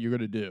think of what you're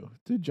gonna do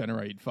to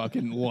generate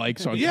fucking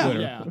likes on Yeah.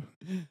 Twitter. Yeah.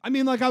 I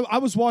mean, like I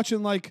was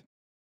watching like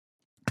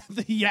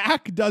the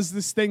Yak does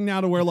this thing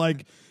now to where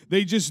like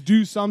they just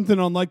do something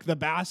on like the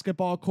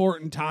basketball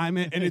court and time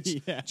it, and it's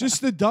Yeah.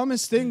 just the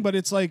dumbest thing, but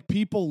it's like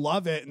people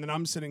love it, and then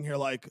I'm sitting here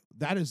like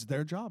that is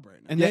their job right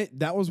now. And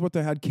that was what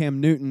they had Cam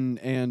Newton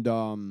and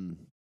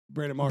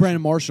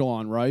Brandon Marshall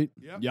on, right?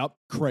 Yep.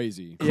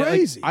 Crazy. Yeah, like,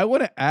 Crazy. I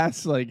want to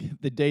ask like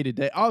the day to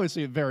day.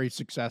 Obviously, very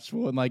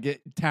successful and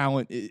like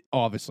talent.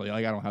 Obviously,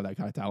 like I don't have that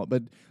kind of talent,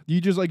 but you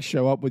just like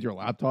show up with your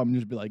laptop and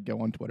just be like, go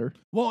on Twitter.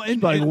 Well,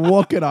 and Like,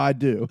 what could I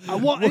do?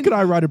 want- What could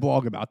I write a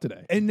blog about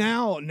today? And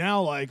now,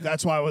 like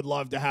that's why I would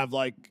love to have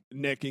like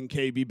Nick and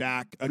KB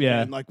back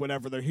again, Yeah. like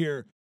whenever they're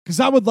here, because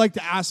I would like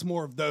to ask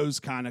more of those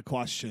kind of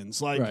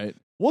questions. Like, Right.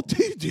 what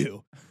do you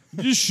do?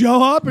 You just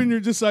show up and you're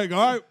just like,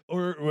 all right,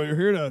 we're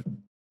here to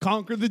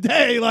conquer the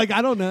day. Like,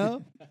 I don't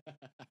know.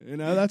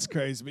 That's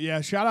crazy. But yeah,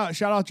 shout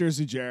out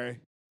Jersey Jerry.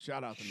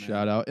 Shout out the man.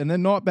 Shout out. And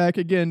then not back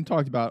again.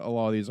 Talked about a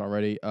lot of these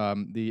already.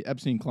 The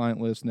Epstein client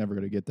list, never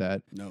going to get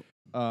that. Nope.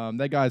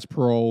 That guy's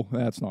parole,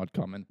 that's not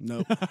coming.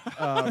 Nope.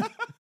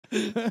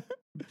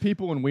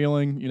 People in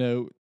Wheeling,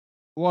 a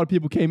lot of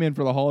people came in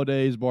for the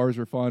holidays. Bars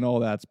were fun. All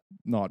that's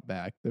not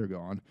back. They're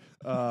gone.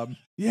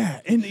 Yeah,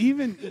 and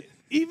even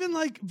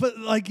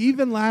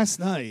last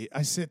night,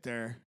 I sit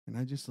there and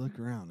I just look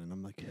around and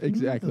I'm like, who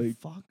Exactly. the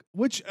fuck?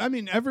 Which I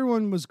mean,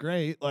 everyone was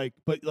great.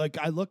 But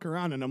I look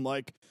around and I'm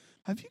like,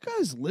 have you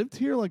guys lived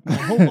here like my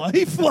whole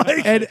life?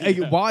 Like,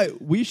 and why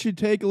we should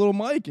take a little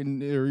mic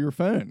and or your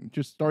phone,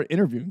 just start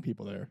interviewing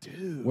people there.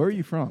 dude, Where are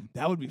you from?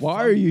 that would be. Why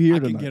fun. are you here I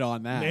tonight? can get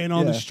on that. Man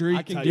on the Yeah. street?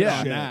 I can type get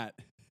on shit. that.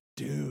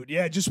 Dude.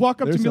 Yeah, just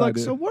walk up There's to me an like,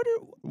 idea. so why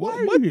What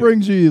are you here?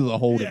 brings you the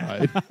whole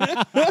Yeah.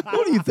 tonight?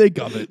 What do you think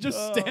of it?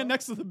 Just stand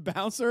next to the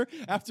bouncer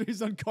after he's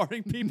done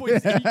carding people.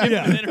 He's giving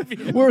Yeah. an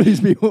interview. Where are these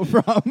people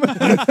from?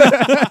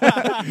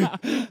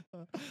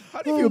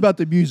 How do you feel about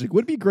the music?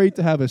 Would it be great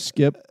to have a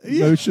skip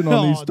Yeah. motion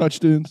on these Oh, touch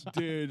tunes?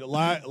 Dude,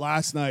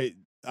 last night,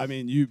 I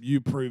mean,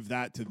 you proved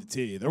that to the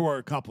T. There were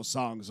a couple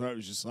songs where I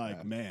was just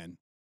like, man.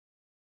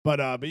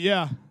 But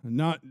yeah,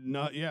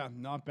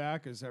 not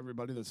back as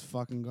everybody that's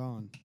fucking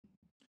gone.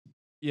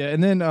 Yeah,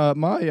 and then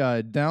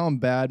my down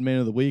bad man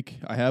of the week,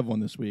 I have one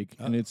this week,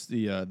 and it's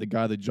the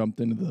guy that jumped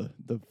into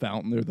the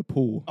fountain or the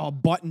pool Oh,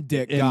 button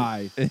dick in,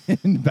 guy.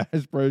 in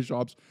Bass Pro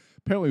Shops.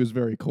 Apparently, it was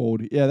very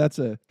cold. Yeah, that's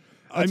a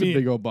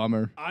big old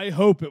bummer. I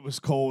hope it was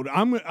cold.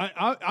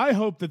 I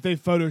hope that they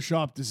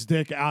photoshopped his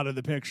dick out of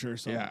the picture.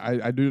 So. Yeah,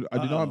 I do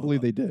not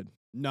believe they did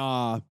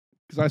Nah.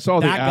 because I saw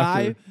That the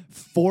after. guy,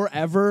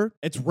 forever,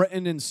 it's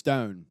written in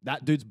stone.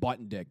 That dude's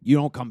button dick. You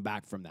don't come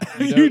back from that.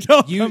 You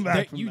don't come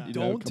back from you that. You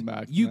don't don't. come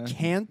back from You that.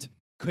 can't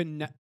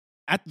connect.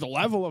 At the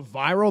level of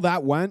viral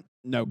that went,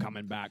 no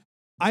coming back.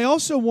 I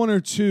also wonder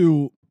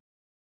too,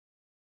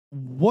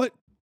 what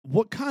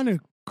kind of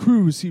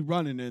crew is he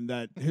running in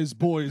that his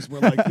boys were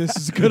like, this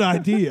is a good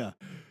idea.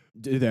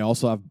 Do they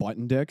also have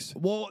button dicks?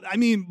 Well, I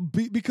mean,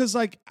 because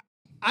like,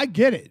 I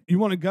get it. You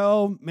want to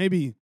go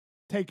maybe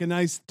take a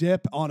nice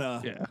dip on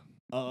a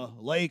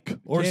lake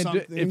or Can't do-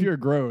 something. if you're a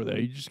grower, though,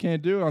 you just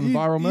can't do it on a You-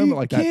 viral you moment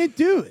like that. can't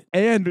do it.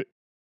 And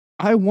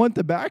I want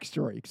the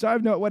backstory because I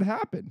know what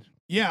happened.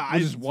 Yeah,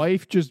 Was his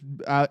wife just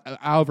out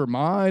of her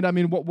mind? I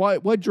mean,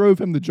 what drove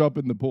him to jump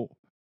in the pool?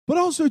 but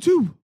also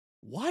too,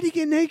 why'd he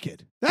get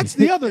naked? That's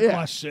the other Yeah.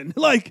 question.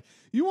 Like,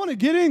 you want to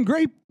get in,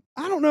 great.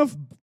 I don't know if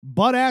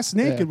butt ass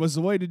naked was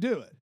the way to do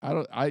it.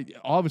 I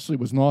obviously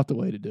was not the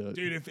way to do it.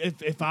 Dude,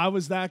 if I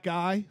was that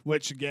guy,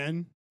 which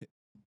again,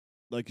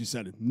 like you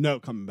said, no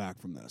coming back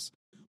from this.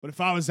 But if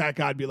I was that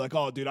guy, I'd be like,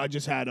 oh, dude, I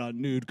just had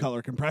nude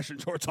color compression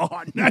shorts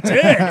on. That's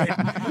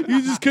it.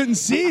 You just couldn't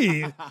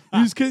see. You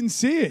just couldn't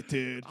see it,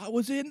 dude. I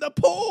was in the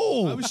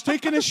pool. I was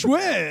taking a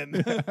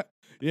swim.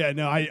 Yeah,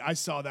 no, I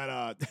saw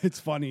that. It's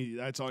funny.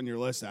 That's on your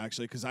list,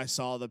 actually, because I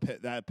saw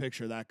that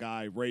picture of that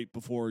guy right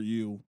before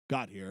you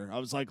got here. I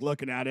was like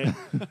looking at it.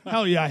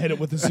 Hell yeah, I hit it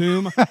with a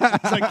zoom.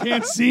 It's like,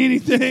 can't see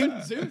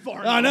anything. Zoom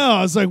far I know.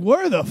 I was like,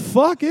 where the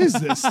fuck is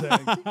this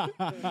thing?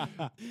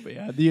 But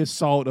yeah, the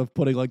assault of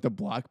putting like the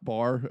black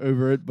bar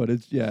over it, but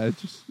it's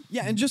just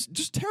Yeah, and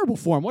just terrible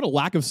form. What a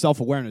lack of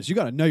self-awareness. You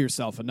got to know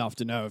yourself enough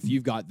to know if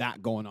you've got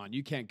that going on.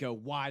 You can't go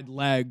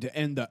wide-legged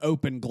in the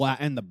open glass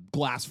and the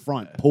glass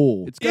front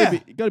pool. it's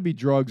gotta be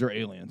drugs or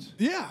aliens.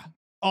 Yeah.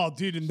 Oh,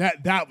 dude, and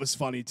that was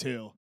funny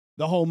too.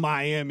 The whole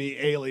Miami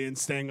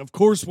aliens thing. Of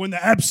course, when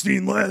the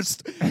Epstein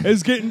list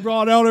is getting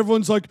brought out,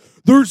 everyone's like,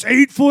 there's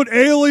 8-foot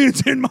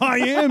aliens in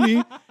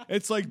Miami.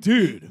 It's like,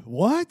 dude,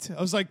 what?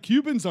 I was like,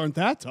 Cubans aren't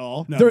that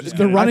tall. No, they're just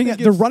they're kidding. running. think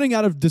They're it's- running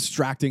out of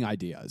distracting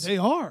ideas. They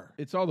are.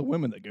 It's all the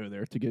women that go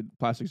there to get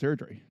plastic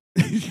surgery.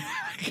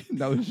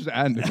 That was just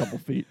adding a couple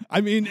feet.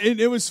 I mean,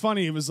 it was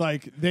funny. It was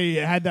like they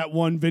had that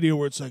one video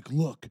where it's like,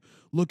 look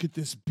at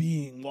this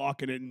being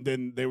walking, and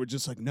then they were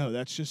just like, no,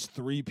 that's just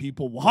 3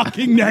 people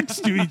walking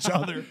next to each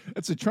other.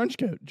 It's a trench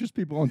coat, just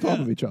people on top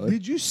of each other.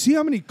 Did you see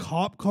how many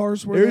cop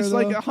cars were There's there?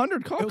 like though?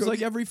 100 cops. It was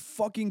like every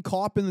fucking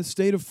cop in the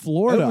state of It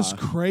Florida. was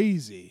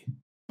crazy.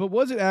 But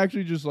was it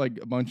actually just like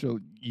a bunch of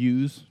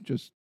youths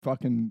just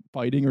fucking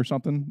fighting or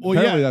something? Well,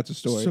 Apparently yeah, that's a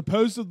story.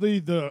 Supposedly,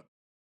 the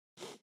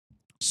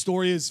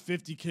story is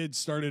 50 kids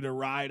started a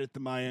riot at the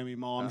Miami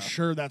Mall. I'm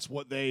sure that's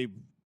what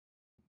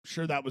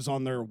sure that was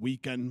on their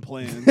weekend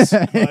plans.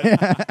 But,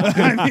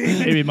 I mean,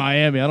 Maybe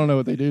Miami. I don't know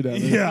what they do down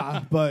there.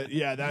 yeah, but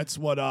yeah, that's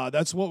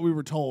what we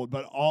were told.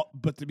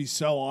 But to be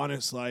so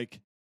honest, like,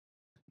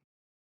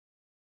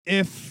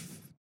 if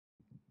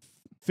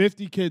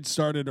 50 kids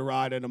started a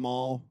riot at a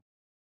mall,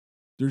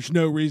 there's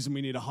no reason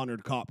we need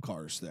 100 cop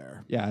cars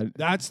there. Yeah.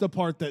 That's the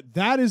part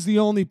that is the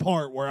only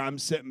part where I'm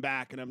sitting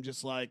back and I'm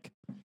just like,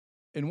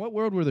 In what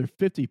world were there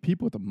 50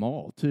 people at the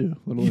mall too,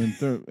 let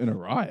alone in a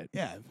riot?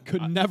 yeah,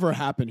 Could never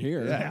happen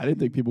here. Yeah, I didn't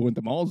think people went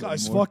to malls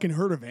guys anymore. fucking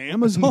heard of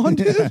Amazon,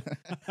 dude.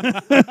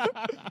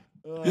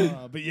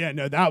 But yeah,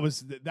 no, that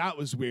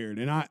was weird,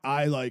 and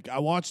I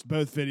watched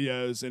both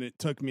videos, and it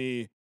took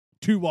me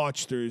 2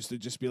 watch throughs to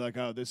just be like,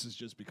 oh, this is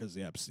just because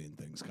the Epstein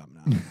thing's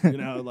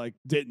coming out, like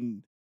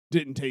didn't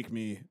didn't take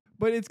me.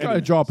 But it's kind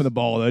of dropping the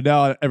ball, though.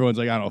 Now everyone's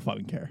like, I don't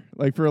fucking care.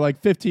 Like, for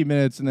like 15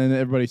 minutes, and then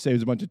everybody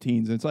saves a bunch of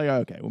teens, and it's like,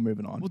 okay, we're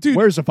moving on. Well, dude,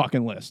 where's the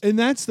fucking list? And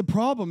that's the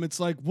problem. It's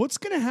like, what's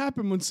going to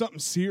happen when something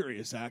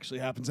serious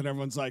actually happens, and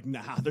everyone's like,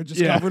 nah, they're just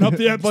covering up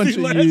the Epstein bunch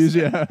list. Of U's,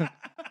 yeah.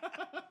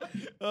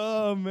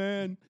 Oh,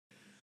 man.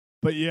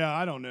 But, yeah,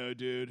 I don't know,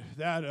 dude.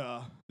 That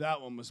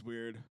one was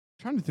weird. I'm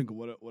trying to think of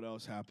what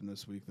else happened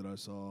this week that I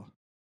saw.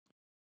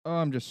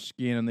 I'm just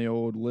scanning the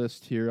old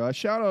list here.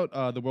 Shout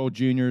out the World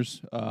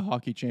Juniors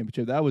Hockey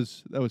Championship. That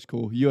was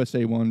cool.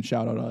 USA won.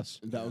 Shout out us.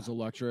 That was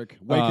electric.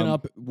 Waking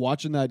up,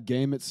 watching that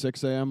game at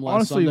 6 a.m. last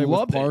honestly, Sunday with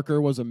loved it. Parker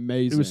was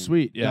amazing. It was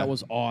sweet. Yeah, That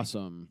was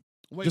awesome.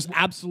 Wait, Just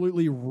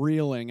absolutely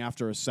reeling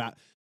after a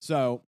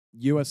So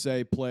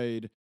USA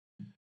played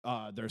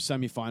their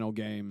semifinal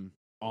game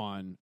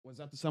on. Was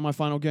that the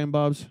semifinal game,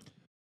 Bubs?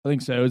 I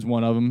think so. It was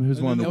one of them. It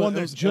was one of the the one that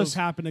it was- just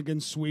happened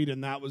against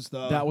Sweden. That was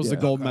the the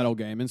gold okay. medal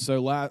game. And so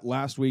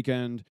last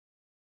weekend,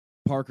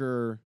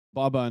 Parker,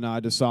 Bubba, and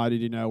I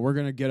decided, we're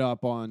going to get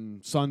up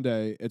on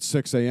Sunday at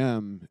 6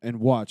 a.m.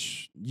 and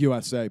watch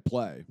USA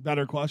play.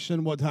 Better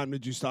question. What time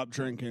did you stop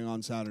drinking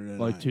on Saturday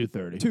like night?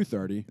 2:30.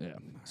 2:30. Yeah,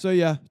 So,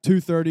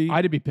 2:30. I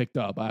had to be picked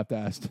up. I have to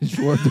ask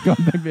Short to come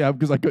pick me up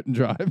because I couldn't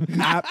drive.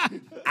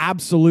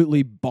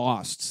 Absolutely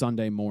bossed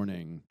Sunday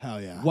morning.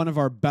 Hell yeah. One of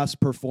our best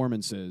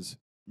performances.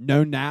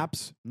 No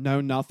naps,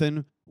 no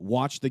nothing.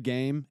 Watch the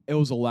game. It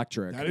was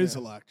electric. That is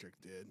electric,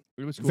 dude.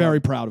 It was cool. Very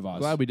proud of us.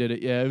 Glad we did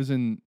it. Yeah, it was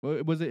in.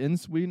 Was it in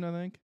Sweden? I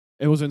think.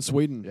 It was in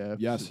Sweden. Yeah.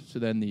 Yes. So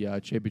then the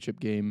championship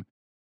game,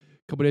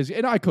 a couple days,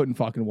 and I couldn't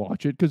fucking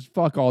watch it because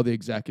fuck all the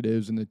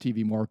executives and the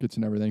TV markets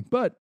and everything.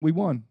 But we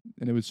won,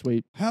 and it was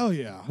sweet. Hell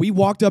yeah. We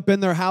walked up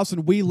in their house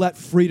and we let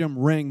freedom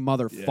ring,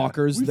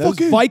 motherfuckers. We Those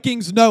fucking-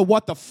 Vikings know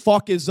what the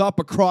fuck is up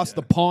across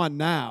the pond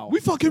now. We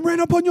fucking ran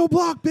up on your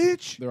block,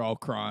 bitch. They're all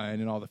crying,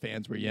 and all the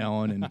fans were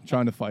yelling and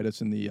trying to fight us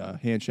in the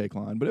handshake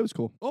line. But it was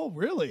cool. Oh,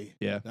 really?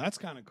 Yeah. That's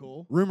kind of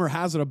cool. Rumor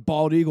has it a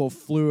bald eagle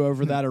flew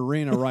over that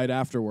arena right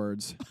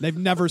afterwards. They've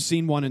never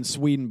seen one in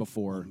Sweden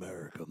before.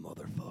 America,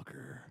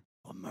 motherfucker.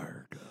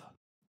 America.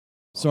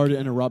 Sorry to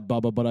interrupt,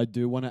 Bubba, but I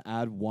do want to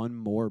add one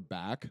more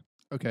back.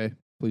 Okay,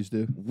 please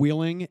do.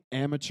 Wheeling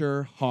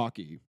amateur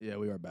hockey. Yeah,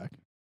 we are back.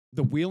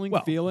 The Wheeling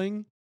Well-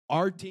 feeling,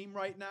 our team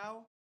right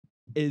now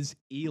is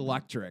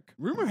electric.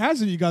 Rumor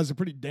has it you guys are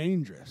pretty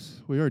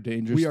dangerous. We are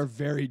dangerous. We are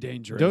very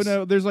dangerous. Don't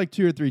know. There's like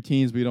 2 or 3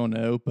 teams we don't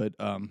know, but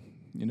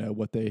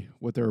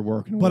what they're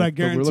working. But with. I we're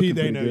guarantee looking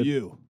they pretty know good.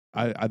 you.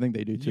 I think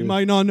they do too. You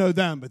might not know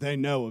them, but they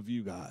know of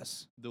you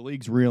guys. The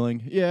league's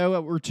reeling. Yeah,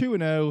 well, we're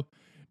 2-0.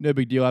 No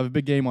big deal. I have a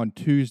big game on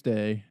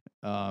Tuesday.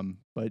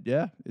 But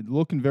yeah, it's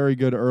looking very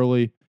good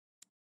early.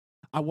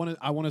 I want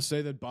to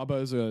say that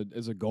Bubba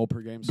is a goal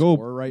per game Goal-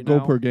 scorer right Goal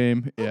now. per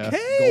game. Yeah.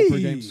 Okay. Goal per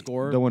game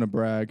scorer. Don't want to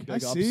brag. I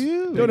Big see ups.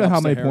 you. Big Don't know how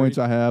ups to many Harry. points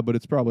I have, but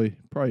it's probably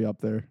up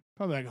there.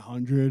 Probably like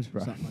 100,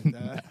 Right. something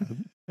like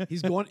that.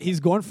 He's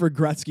going for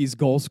Gretzky's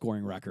goal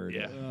scoring record.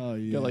 Yeah. Oh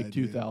yeah. Got like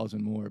dude.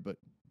 2,000 more, but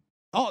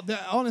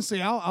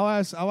Honestly,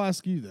 I'll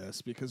ask you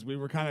this because we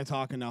were kind of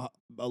talking a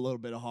little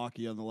bit of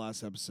hockey on the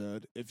last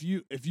episode. If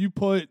you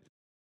put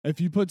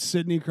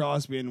Sidney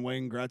Crosby in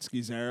Wayne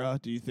Gretzky's era,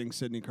 do you think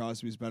Sidney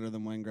Crosby's better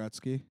than Wayne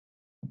Gretzky?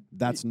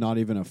 That's not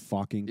even a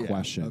fucking Yeah,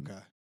 question. Okay.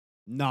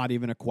 Not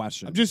even a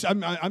question.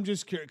 I'm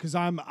just curious because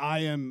I'm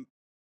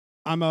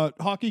a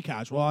hockey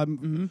casual.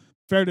 I'm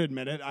fair to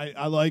admit it.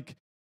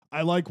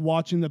 I like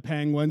watching the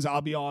Penguins.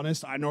 I'll be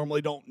honest. I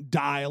normally don't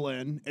dial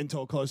in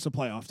until close to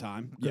playoff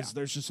time because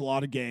there's just a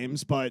lot of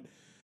games. But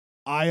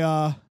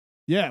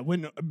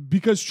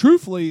because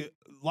truthfully,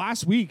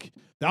 last week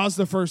that was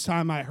the first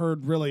time I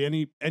heard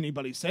really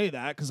anybody say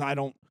that because I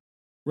don't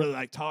really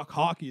like talk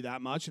hockey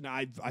that much, and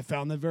I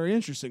found that very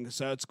interesting.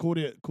 So it's cool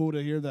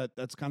to hear that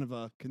that's kind of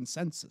a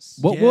consensus.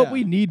 what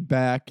we need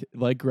back,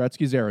 like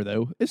Gretzky's era,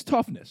 though, is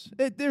toughness.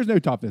 There's no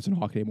toughness in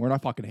hockey anymore, and I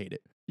fucking hate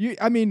it.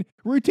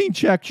 Routine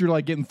checks you're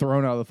like getting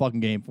thrown out of the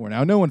fucking game for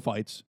now. No one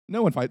fights.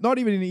 Not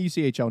even in the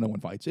ECHL, no one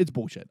fights. It's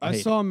bullshit. I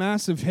hate saw a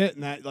massive hit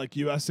in that like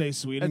USA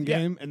Sweden Yeah.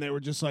 game, and they were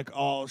just like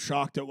all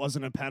shocked it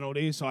wasn't a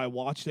penalty. So I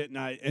watched it,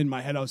 and in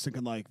my head I was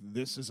thinking like,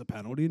 this is a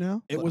penalty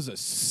now. it was a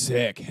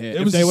sick hit. It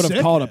If was they a would have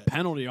sick called a hit.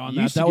 penalty on You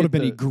that, used to that would have get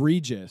been the-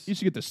 egregious. You used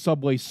to get the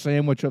Subway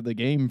sandwich of the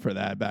game for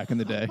that back in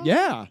the day.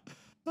 Yeah.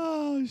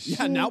 Oh shit!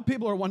 Yeah, now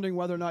people are wondering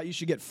whether or not you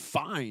should get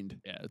fined.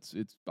 Yeah,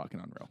 it's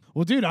fucking unreal.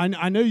 Well, dude,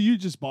 I know you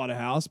just bought a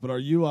house, but are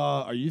you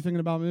thinking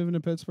about moving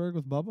to Pittsburgh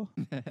with Bubba?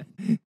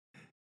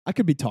 I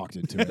could be talked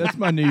into it. That's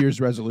my New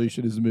Year's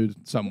resolution is to move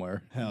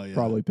somewhere. Hell yeah!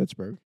 Probably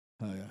Pittsburgh.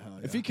 Hell yeah! Hell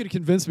yeah! If he could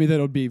convince me that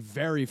it would be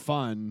very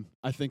fun,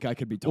 I think I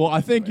could be talked Well, I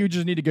think into you it.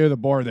 just need to go to the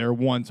bar there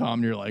one time.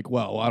 And you're like,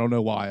 well, I don't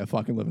know why I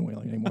fucking live in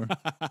Wheeling anymore.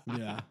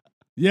 yeah.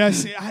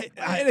 See,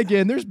 And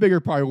again, there's bigger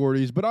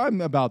priorities, but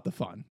I'm about the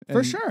fun. for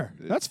And sure.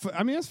 That's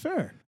that's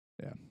fair.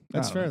 Yeah,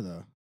 That's I don't fair know.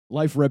 though.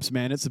 Life rips,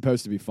 man. It's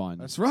supposed to be fun.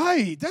 That's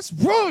right,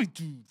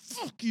 dude.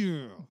 Fuck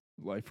you.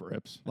 Life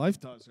rips. Life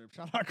does rip.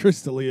 Shout out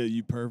Chris D'Elia,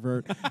 you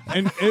pervert.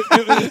 And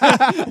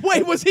it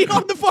Wait, was he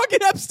on the fucking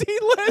Epstein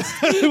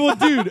list? well,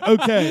 dude.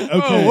 Okay.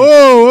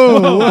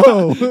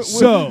 Whoa.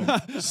 So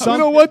We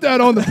don't want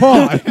that on the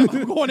pod.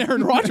 I'm going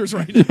Aaron Rodgers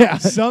right now. Yeah.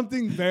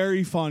 something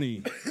very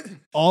funny.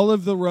 All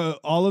of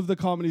the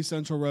Comedy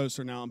Central roasts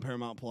are now on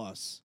Paramount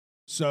Plus.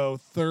 So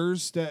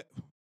Thursday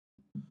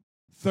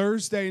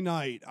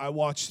night, I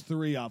watched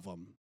 3 of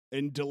them,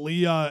 and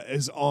D'Elia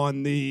is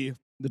on the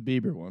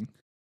Bieber one,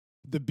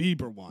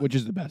 Bieber one, which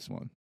is the best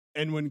one.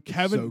 and when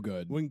So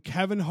good.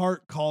 Kevin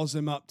Hart calls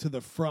him up to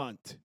the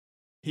front,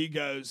 he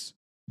goes,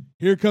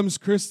 "Here comes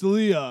Chris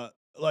D'Elia."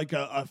 Like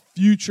a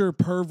future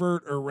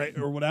pervert or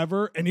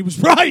whatever, and he was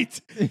right.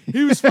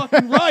 He was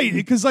fucking right,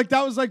 because like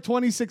that was like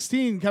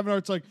 2016. Kevin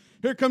Hart's like,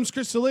 "Here comes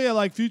Chris D'Elia,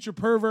 like future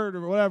pervert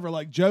or whatever,"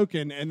 like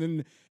joking, and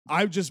then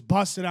I just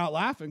busted out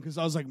laughing because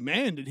I was like,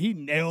 "Man, did he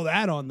nail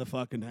that on the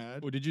fucking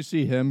head?" Well, did you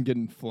see him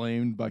getting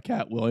flamed by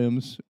Cat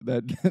Williams?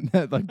 That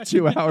like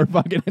 2-hour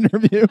fucking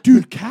interview,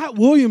 Dude, Cat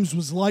Williams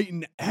was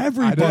lighting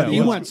everybody. He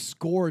What? went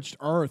scorched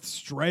earth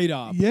straight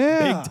up.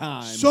 yeah, Big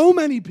time. So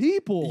many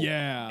people.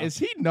 yeah. Is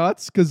he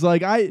nuts? Because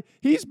like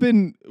he's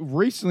been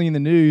recently in the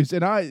news,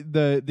 and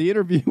the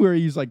interview where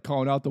he's like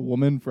calling out the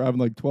woman for having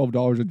like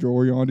 $12 of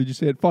jewelry on. Did you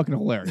see it? Fucking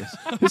hilarious,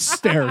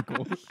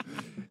 hysterical.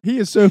 He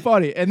is so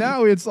funny, and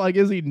now it's like,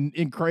 is he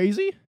in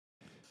crazy?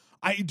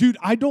 I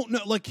don't know.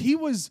 Like he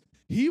was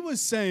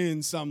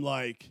saying some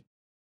like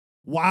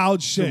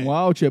wild shit. Some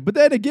wild shit. But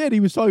then again, he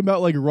was talking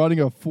about like running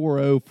a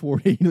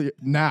 4:40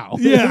 now.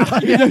 Yeah.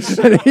 Like,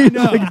 and he's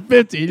like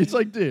 50. It's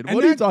like, dude, And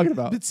what are you talking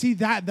about? But see,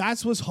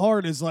 that's what's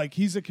hard is like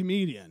he's a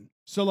comedian.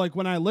 So like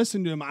when I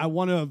listen to him, I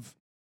want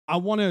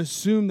to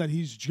assume that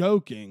he's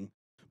joking.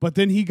 But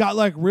then he got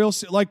like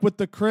like with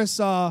the Chris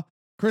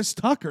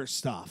Tucker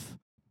stuff.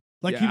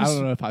 Like Yeah, I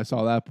don't know if I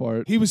saw that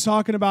part. he was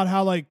talking about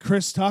how like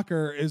Chris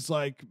Tucker is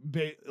like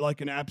like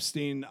an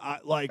Epstein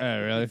like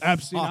Oh, really?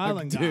 Epstein Fuck,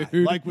 Island guy.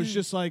 dude. Like was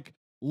just like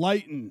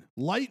lighting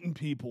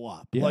people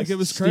up. Yeah, Like it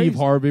was Steve crazy.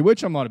 Harvey,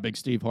 which I'm not a big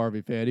Steve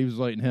Harvey fan. He was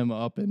lighting him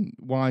up, and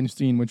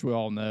Weinstein, which we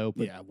all know.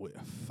 But Yeah,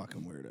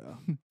 fucking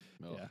weirdo.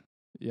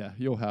 yeah,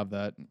 you'll have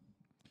that.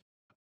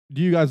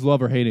 Do you guys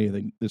love or hate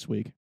anything this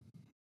week?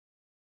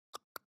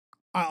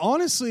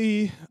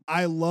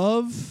 I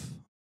love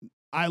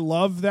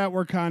that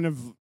we're kind of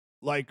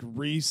like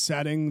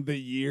resetting the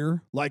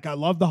year. Like I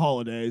love the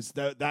holidays.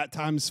 That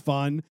time's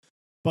fun.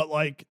 But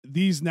like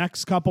these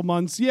next couple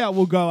months, yeah,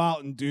 we'll go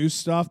out and do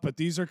stuff, but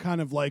these are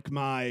kind of like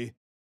my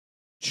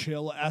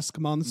chill-esque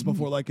months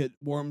before like it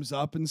warms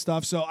up and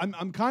stuff. So I'm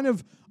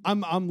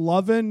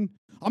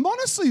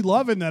honestly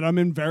loving that I'm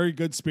in very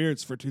good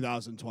spirits for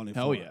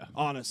 2024. Hell yeah.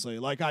 Honestly.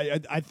 Like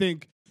I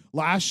think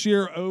last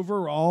year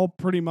overall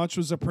pretty much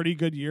was a pretty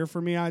good year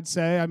for me, I'd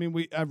say. I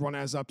mean, everyone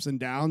has ups and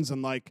downs,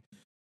 and like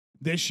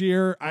this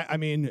year, I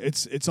mean,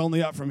 it's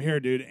only up from here,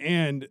 dude.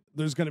 And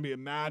there's going to be a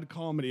mad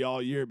comedy all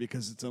year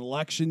because it's an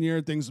election year.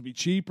 Things will be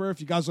cheaper.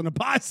 If you guys want to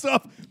buy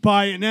stuff,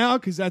 buy it now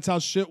because that's how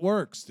shit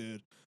works,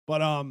 dude.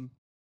 But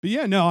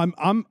yeah, no,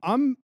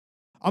 I'm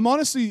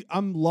honestly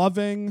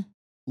loving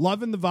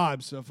the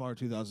vibe so far.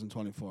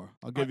 2024.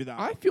 I'll give you that.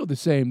 I feel the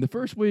same. The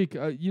first week,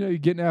 you're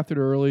getting after it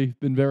early.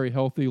 Been very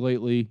healthy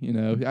lately. You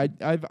know,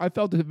 I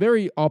felt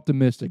very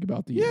optimistic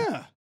about the year.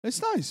 Yeah, it's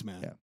nice,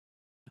 man. Yeah.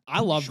 I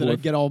love that I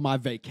get all my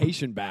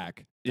vacation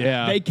back.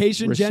 Yeah,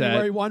 Vacation reset.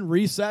 January 1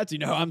 resets. You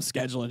know, I'm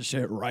scheduling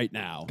shit right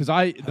now. Because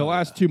the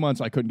last 2 months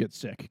I couldn't get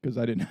sick because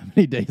I didn't have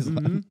any days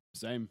left.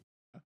 Same.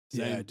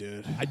 Yeah,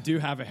 dude. I do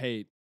have a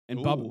hate, and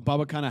Ooh.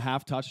 Bubba kind of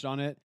half touched on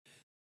it.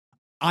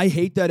 I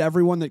hate that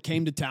everyone that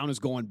came to town is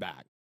going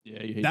back.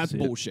 Yeah, you hate That's to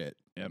see it. bullshit.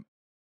 Yep.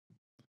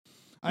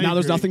 Now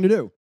there's nothing to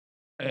do.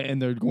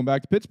 And they're going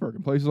back to Pittsburgh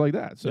and places like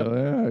that. So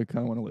I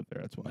kind of want to live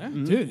there. That's why. Yeah,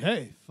 dude.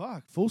 Hey,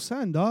 fuck, full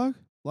send, dog.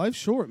 Life's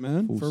short,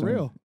 man. Full For send.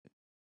 real.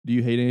 Do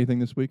you hate anything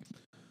this week?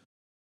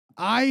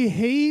 I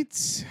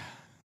hate.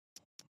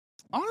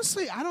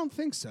 Honestly, I don't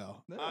think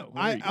so. No, there you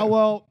I go.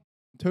 well,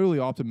 Totally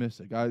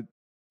optimistic.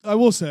 I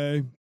will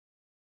say,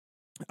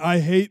 I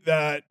hate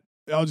that.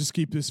 I'll just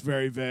keep this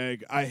very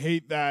vague. I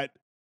hate that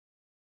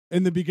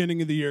in the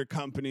beginning of the year,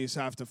 companies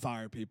have to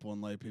fire people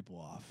and lay people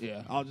off.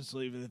 Yeah. I'll just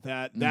leave it at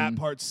that. That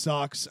part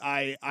sucks.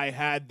 I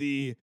had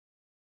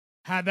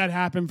that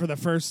happen for the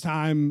first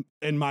time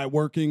in my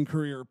working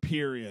career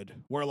period,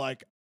 where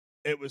like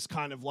it was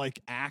kind of like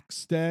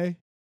Axe Day,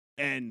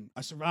 and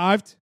I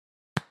survived.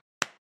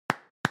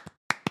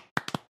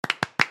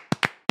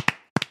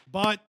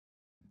 But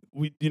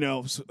we,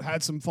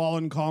 had some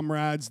fallen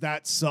comrades.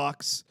 That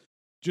sucks.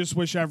 Just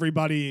wish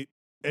everybody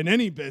in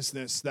any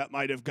business that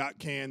might have got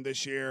canned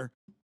this year,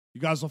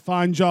 you guys will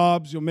find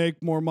jobs. You'll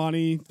make more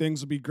money. Things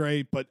will be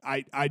great. But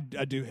I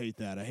do hate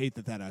that. I hate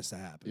that has to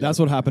happen. That's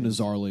what happened to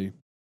Zarly.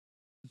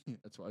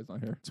 That's why he's not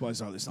here. That's why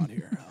Zarly's not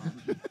here.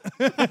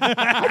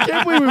 I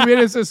can't believe we made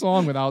it this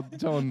long without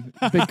telling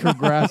big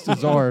congrats to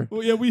Czar.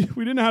 Well, yeah, we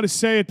didn't know how to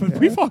say it, but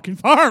we fucking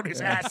fired his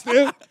ass,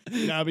 dude.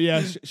 No, but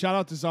yeah, shout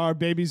out to Czar.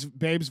 Babe's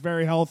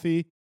very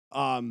healthy.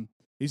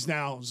 He's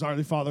now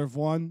Zarly father of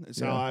one. Is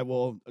how I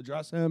will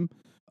address him.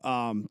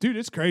 Dude,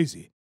 it's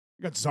crazy.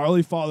 You got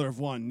Zarly, father of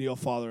one, Neil,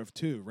 father of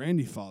two,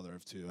 Randy, father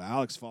of two,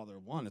 Alex, father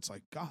of one. It's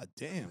like, God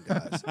damn,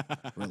 guys,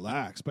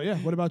 relax. But yeah,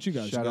 what about you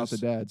guys? Shout You out to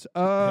guys-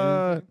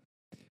 dads.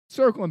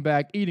 Circling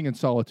back, eating in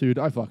solitude.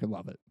 I fucking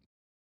love it.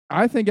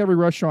 I think every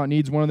restaurant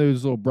needs one of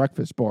those little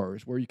breakfast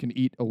bars where you can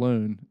eat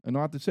alone and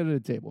not have to sit at a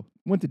table.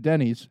 Went to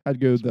Denny's. I'd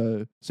go to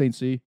the St.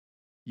 C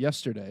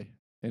yesterday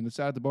and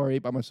sat at the bar,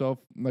 ate by myself.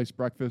 Nice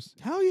breakfast.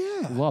 Hell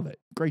yeah. Love it.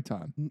 Great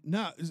time.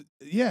 No,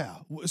 yeah.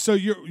 So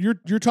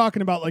you're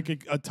talking about like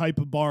a type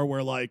of bar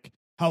where like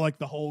how like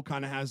the hole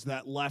kind of has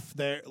that left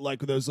there, like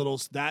those little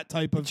that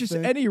type of Just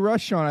thing. any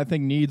restaurant, I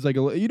think, needs like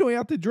you don't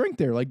have to drink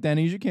there. Like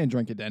Denny's, you can't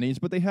drink at Denny's,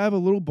 but they have a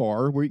little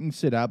bar where you can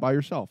sit out by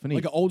yourself and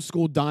Like eat. an old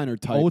school diner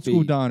type. Old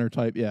school beat. diner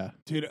type, yeah.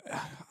 Dude,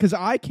 Because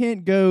I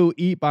can't go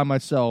eat by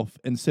myself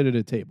and sit at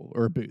a table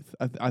or a booth.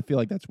 I feel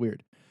like that's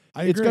weird.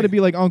 It's got to be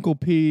like Uncle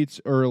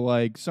Pete's or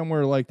like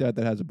somewhere like that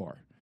has a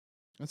bar.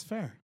 That's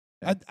fair.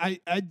 Yeah.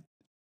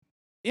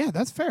 Yeah,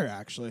 that's fair.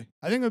 Actually,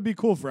 I think it would be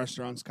cool if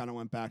restaurants kind of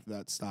went back to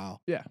that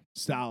style. Yeah.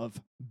 Style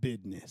of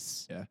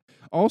business. Yeah.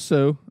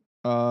 Also,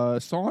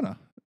 sauna.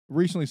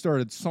 Recently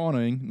started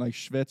sauning, like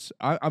schwitz.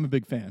 I'm a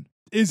big fan.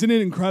 Isn't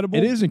it incredible?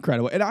 It is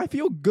incredible, and I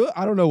feel good.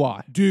 I don't know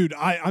why. Dude,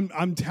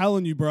 I'm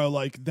telling you, bro.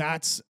 Like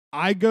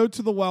I go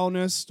to the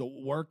wellness to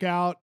work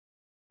out,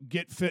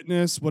 get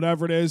fitness,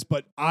 whatever it is.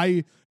 But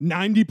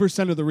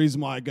 90% of the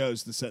reason why I go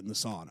is to sit in the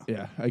sauna.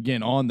 Yeah.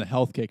 Again, on the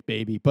health kick,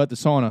 baby. But the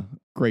sauna,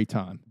 great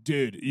time.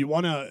 Dude, you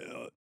want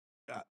to.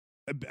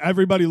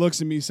 Everybody looks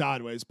at me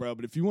sideways, bro.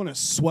 But if you want to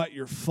sweat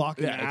your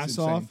fucking Yeah, it's ass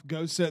insane. off,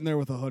 go sit in there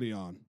with a hoodie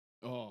on.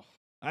 Oh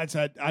That's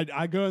it.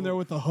 I go in there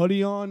with a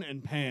hoodie on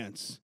and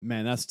pants.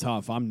 man, that's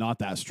tough. I'm not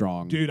that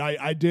strong, Dude,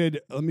 I did,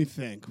 let me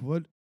think.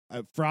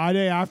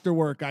 Friday after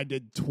work, I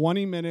did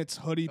 20 minutes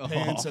hoodie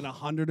pants and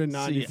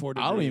 194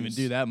 degrees. I don't even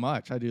do that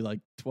much. I do like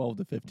 12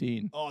 to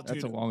 15. Oh, That's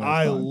dude, a long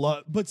I time.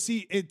 love. But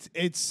see,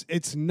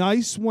 it's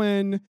nice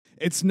when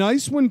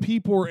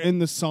people are in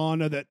the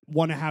sauna that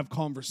want to have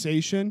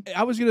conversation.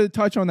 I was gonna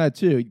touch on that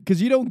too,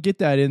 because you don't get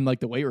that in like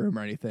the weight room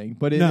or anything.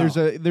 But No.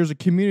 there's a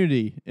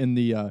community in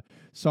the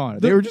sauna.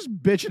 They were just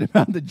bitching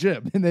about the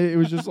gym, and it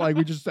was just like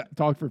we just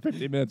talked for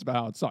 15 minutes about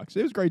how it sucks.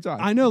 It was a great time.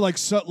 I know, like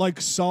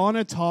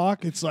sauna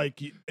talk. It's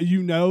like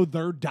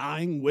they're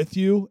dying with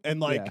you, and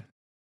like. Yeah.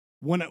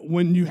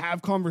 When you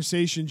have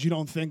conversations, you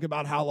don't think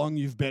about how long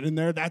you've been in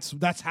there. That's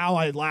how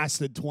I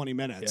lasted 20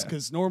 minutes. Yeah.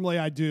 Because normally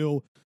I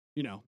do,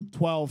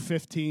 12,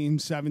 15,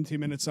 17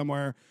 minutes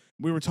somewhere.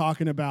 We were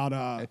talking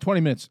about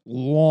 20 minutes,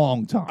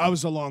 long time. I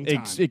was a long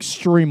time.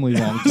 Extremely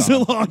long It was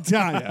a time. long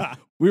time.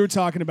 We were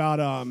talking about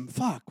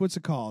what's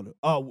it called?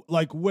 Oh,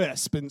 like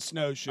Wisp and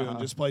Snowshoe and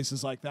just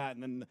places like that.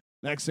 And then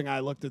next thing I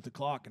looked at the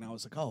clock and I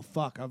was like, oh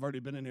fuck, I've already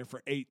been in here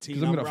for 18.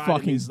 Because I'm gonna riding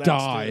fucking these next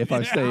die two. if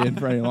I stay in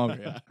for any longer.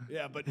 Yeah.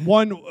 Yeah, but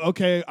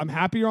okay, I'm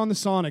happy you're on the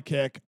sauna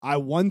kick.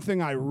 One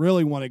thing I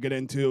really want to get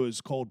into is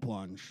cold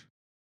plunge.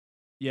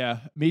 Yeah,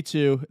 me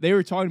too. They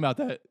were talking about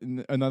that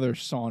in another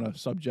sauna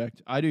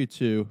subject. I do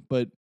too.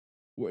 But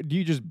do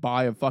you just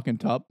buy a fucking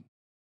tub?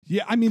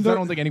 Yeah, I mean, 'Cause I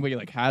don't think anybody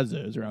like has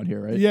those around here,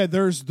 right? yeah,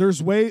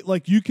 there's way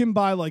like you can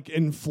buy like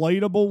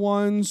inflatable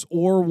ones,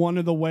 or one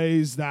of the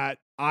ways that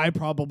I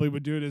probably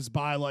would do it is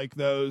buy like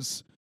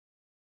those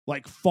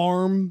like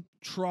farm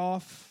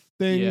trough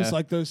things, Yeah.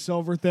 like those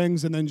silver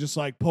things, and then just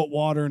like put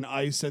water and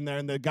ice in there.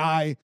 And the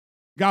guy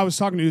I was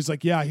talking to, he's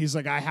like, yeah, he's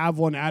like, I have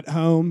one at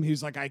home.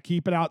 He's like, I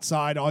keep it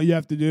outside. All you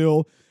have to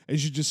do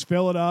is you just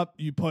fill it up.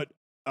 You put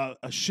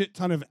a shit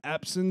ton of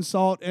Epsom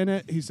salt in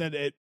it. He said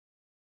it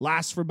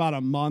lasts for about a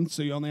month,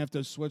 so you only have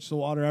to switch the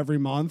water every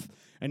month.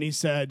 And he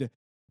said,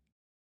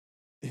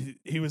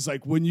 he was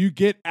like, when you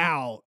get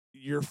out,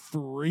 you're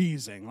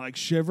freezing, like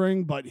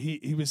shivering. But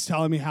he was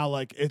telling me how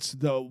like it's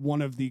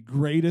one of the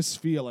greatest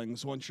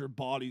feelings once your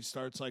body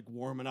starts like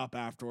warming up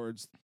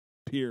afterwards.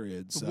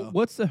 Period. So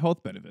What's the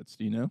health benefits?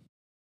 Do you know?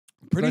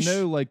 'Cause pretty I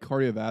know like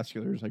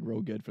cardiovascular is like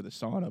real good for the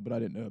sauna, but I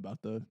didn't know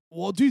about the.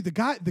 well, dude, the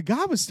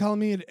guy was telling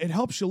me it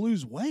helps you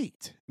lose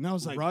weight, and I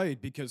was like,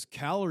 right? Because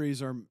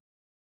calories are.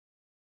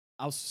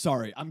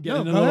 Sorry, I'm getting No,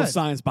 into go a little ahead.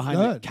 science behind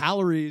Go it. ahead.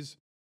 Calories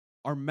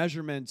are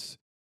measurements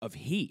of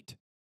heat.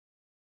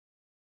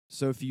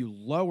 So if you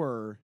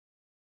lower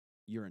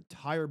your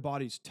entire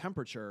body's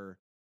temperature,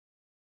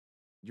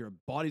 your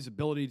body's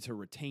ability to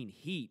retain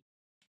heat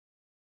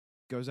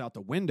goes out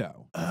the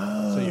window.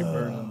 oh, So you're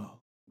burning.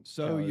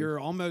 So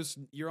Calories.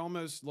 you're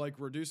almost like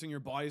reducing your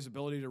body's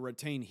ability to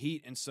retain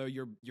heat, and so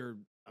you're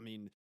I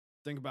mean,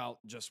 think about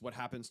just what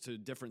happens to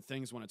different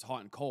things when it's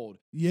hot and cold.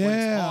 yeah. When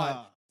it's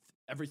hot,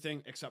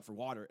 everything except for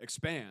water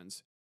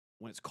expands.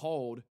 When it's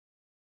cold,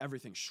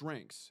 everything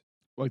shrinks.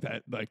 Like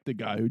that, like the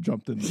guy who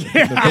jumped in.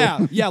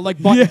 The, Yeah,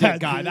 like button Yeah, dick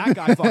guy. dude. That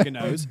guy fucking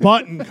knows.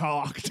 Button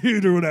cock,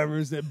 dude, or whatever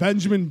is it?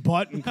 Benjamin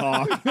Button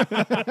cock.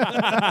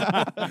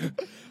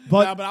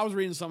 But I was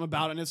reading something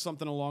about it, and it's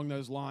something along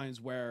those lines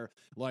where,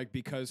 like,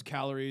 because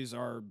calories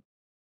are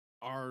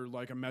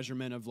like a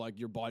measurement of like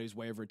your body's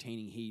way of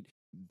retaining heat,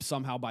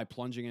 somehow by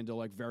plunging into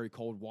like very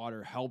cold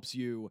water helps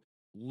you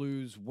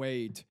lose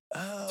weight.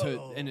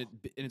 And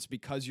it's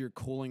because you're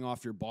cooling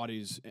off your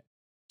body's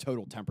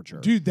total temperature.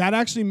 Dude, that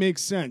actually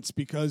makes sense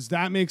because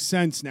that makes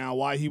sense now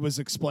why he was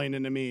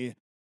explaining to me.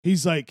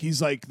 He's like,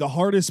 the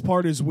hardest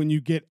part is when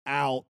you get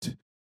out,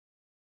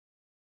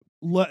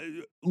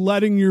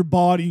 letting your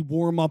body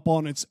warm up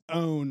on its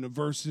own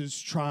versus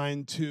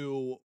trying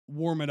to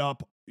warm it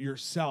up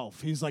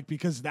yourself. He's like,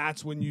 because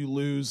that's when you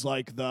lose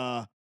like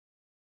the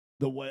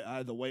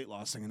weight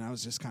loss thing. And I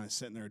was just kind of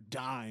sitting there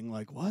dying,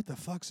 like, what the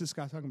fuck's this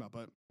guy talking about?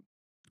 But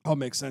all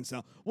makes sense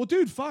now. Well,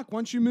 dude, fuck.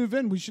 Once you move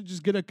in, we should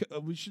just get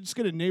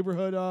a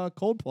neighborhood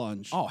cold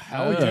plunge. Oh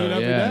hell We do it yeah!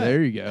 every day.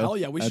 There you go. Hell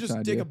yeah! We should That's just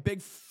an dig idea. a big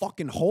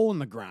fucking hole in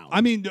the ground. I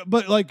mean,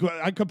 but like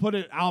I could put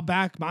it out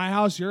back, my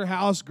house, your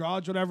house,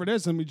 garage, whatever it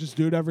is, and we just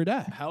do it every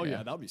day. hell yeah,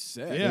 Yeah. that'd be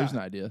sick. Yeah. There's an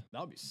idea.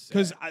 That'd be sick.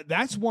 Because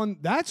that's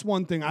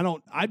one thing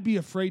I'd be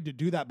afraid to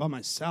do that by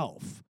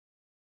myself.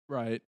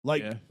 Right.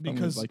 Like, yeah.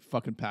 because- like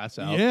fucking pass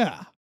out.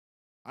 Yeah.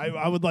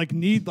 I would like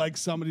need like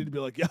somebody to be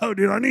like, yo,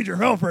 dude, I need your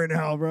help right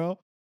now, bro.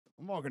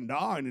 I'm fucking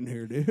dying in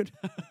here, dude.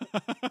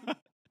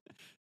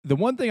 The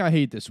one thing I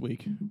hate this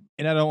week,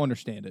 and I don't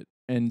understand it,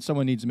 and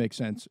someone needs to make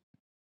sense.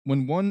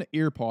 When one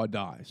ear pod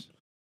dies,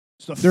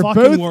 It's the they're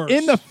fucking both worst.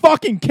 in the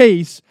fucking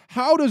case.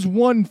 How does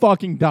one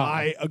fucking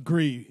die? I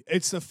agree.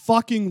 It's the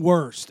fucking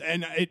worst.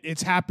 And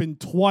it's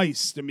happened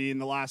twice to me in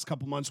the last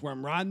couple months where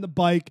I'm riding the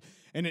bike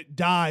and it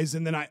dies,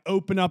 and then I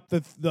open up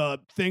the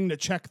thing to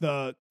check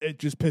it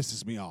just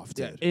pisses me off,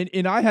 dude.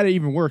 And I had it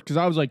even worse because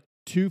I was like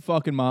 2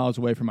 fucking miles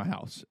away from my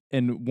house.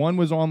 And one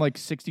was on like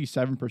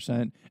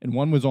 67% and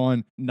one was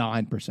on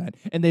 9%.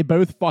 And they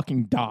both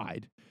fucking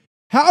died.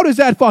 How does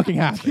that fucking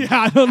happen? Yeah,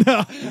 I don't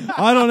know.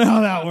 I don't know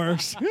how that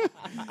works. I was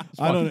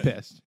I don't fucking know.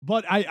 pissed.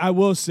 But I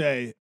will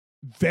say,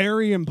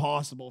 very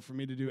impossible for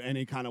me to do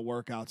any kind of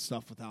workout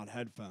stuff without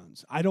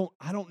headphones. I don't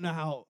know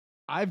how.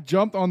 I've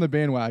jumped on the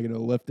bandwagon of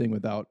lifting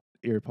without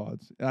ear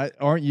pods.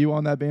 Aren't you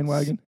on that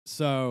bandwagon?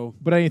 So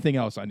But anything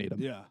else, I need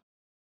them. Yeah.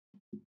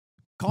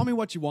 call me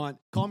what you want.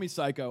 Call me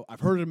psycho. I've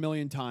heard it a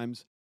million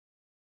times.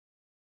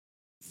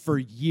 For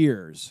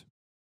years,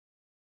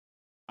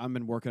 I've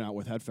been working out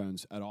with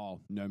headphones at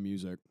all, no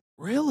music.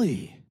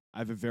 Really? I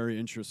have a very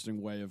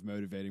interesting way of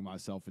motivating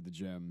myself at the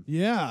gym.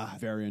 Yeah.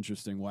 Very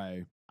interesting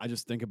way. I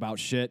just think about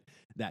shit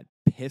that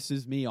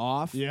pisses me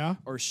off Yeah.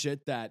 or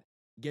shit that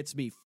gets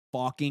me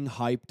fucking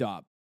hyped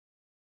up.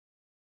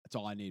 That's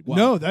all I need.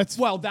 No, that's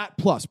that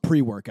plus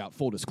pre-workout,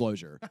 full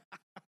disclosure.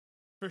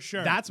 for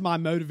sure. That's my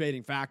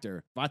motivating factor.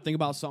 If I think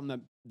about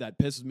something that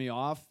pisses me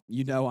off,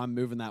 you know I'm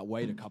moving that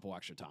weight a couple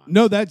extra times.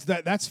 No,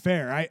 that's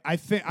fair. I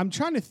think I'm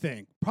trying to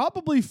think.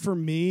 Probably for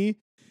me,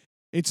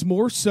 it's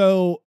more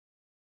so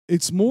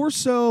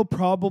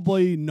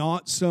probably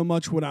not so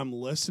much what I'm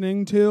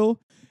listening to.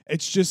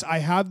 It's just I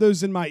have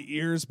those in my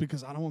ears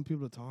because I don't want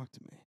people to talk to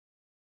me.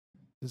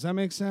 Does that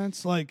make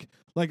sense? Like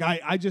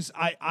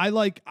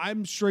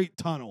I'm straight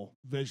tunnel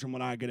vision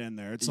when I get in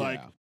there. It's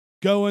like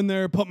go in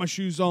there, put my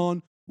shoes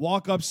on,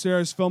 walk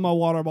upstairs, fill my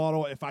water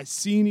bottle. If I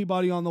see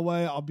anybody on the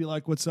way, I'll be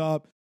like, "What's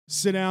up?"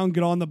 Sit down,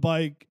 get on the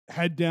bike,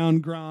 head down,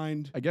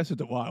 grind. I guess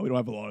it's a while. We don't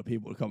have a lot of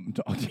people to come and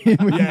talk to you.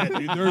 Yeah,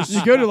 dude. There's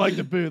You go to like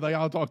the booth, like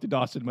I'll talk to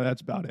Dustin, but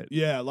that's about it.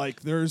 yeah,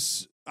 like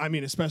there's. I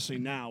mean, especially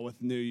now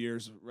with New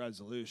Year's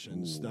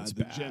resolutions, Ooh, it's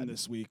the gym bad.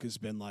 this week has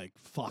been like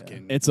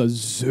fucking It's a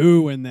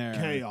zoo in there.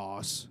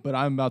 chaos. But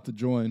I'm about to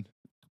join.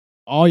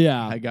 Oh,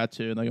 yeah. I got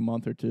to in like a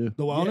month or two.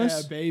 The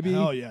wellness, Yeah, baby.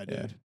 Hell yeah,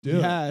 dude. Do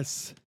it.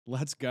 Yes.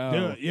 Let's go.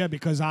 Do it. Yeah,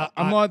 because I'm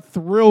I not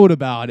thrilled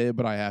about it,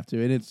 but I have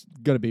to, and it's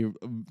gonna be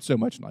so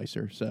much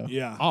nicer. So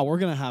yeah. Oh, we're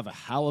going to have a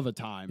hell of a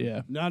time.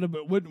 yeah. Not a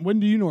bit. When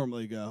do you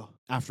normally go?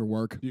 After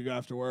work. Do you go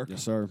after work?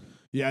 Yes, sir.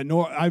 Yeah,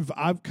 no,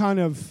 I've kind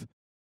of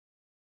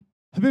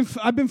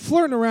I've been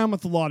flirting around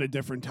with a lot of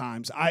different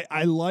times.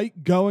 I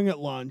like going at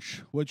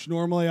lunch, which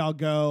normally I'll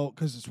go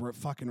because it's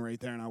fucking right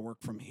there, and I work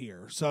from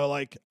here. So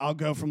like I'll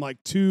go from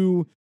like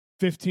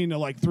 2:15 to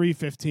like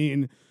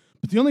 3:15.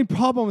 But the only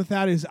problem with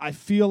that is I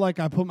feel like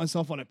I put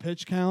myself on a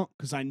pitch count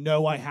because I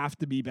know I have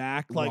to be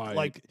back.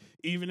 Like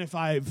even if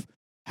I've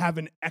have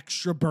an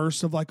extra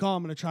burst of like, oh,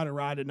 I'm gonna try to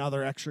ride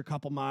another extra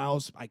couple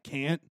miles, I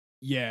can't.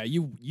 Yeah,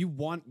 you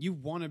want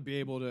to be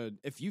able to,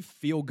 if you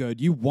feel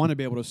good, you want to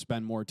be able to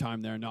spend more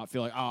time there and not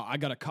feel like, oh, I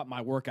got to cut my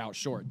workout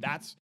short.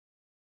 That's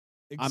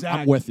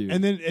I'm with you.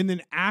 And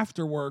then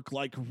after work,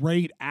 like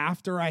right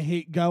after, I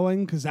hate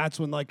going because that's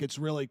when like it's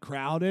really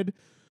crowded.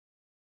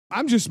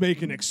 I'm just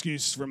making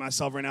excuses for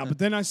myself right now. But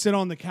then I sit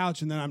on the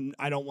couch and then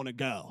I don't want to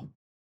go.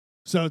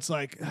 So it's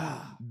like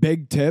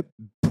Big tip,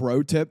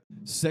 pro tip,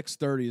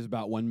 6:30 is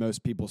about when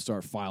most people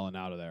start filing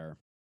out of there.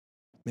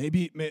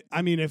 maybe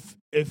I mean if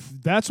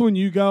that's when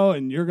you go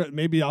and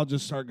maybe I'll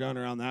just start going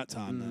around that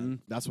time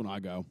then. That's when I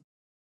go.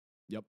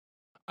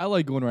 I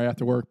like going right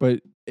after work,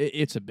 but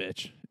it's a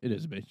bitch. It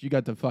is a bitch. You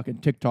got the fucking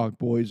TikTok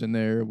boys in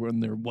there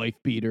and their wife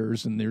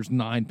beaters, and there's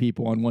 9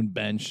 people on one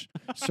bench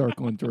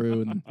circling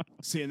through. And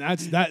See, and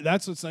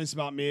that's what's nice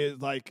about me is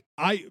like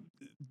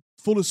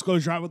full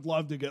disclosure, I would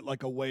love to get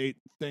like a weight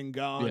thing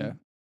going. Yeah.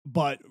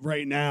 But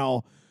right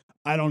now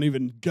I don't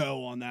even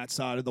go on that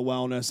side of the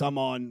wellness.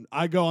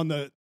 I go on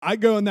the I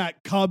go in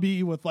that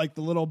cubby with like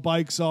the little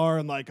bikes are,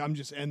 and like I'm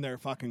just in there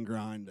fucking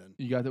grinding.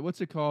 You got that.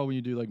 What's it called when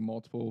you do like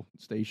multiple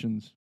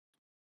stations?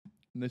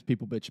 And there's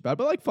people bitch about it,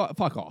 but like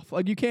fuck off.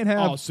 Like you can't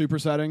have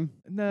supersetting.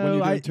 No,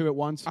 when you do two at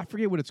once. I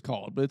forget what it's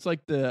called, but it's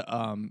like the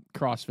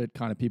CrossFit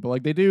kind of people.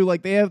 Like they do,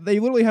 like they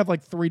literally have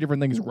like 3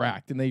 different things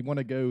racked, and they want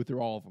to go through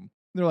all of them.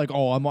 They're like,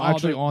 oh, I'm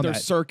actually on their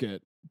that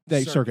circuit.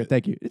 circuit.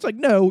 Thank you. It's like,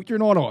 no, you're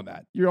not on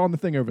that. You're on the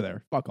thing over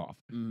there. Fuck off.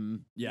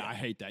 Yeah, I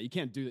hate that. You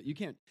can't do that. You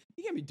can't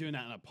be doing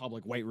that in a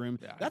public weight room.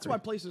 Yeah, That's why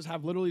places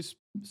have literally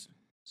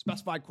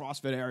specified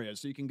CrossFit areas,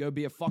 so you can go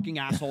be a fucking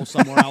asshole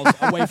somewhere else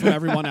away from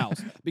everyone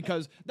else.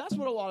 Because that's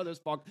what a lot of those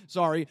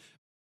sorry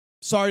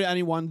to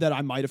anyone that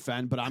I might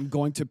offend, but I'm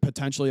going to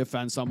potentially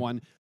offend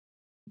someone.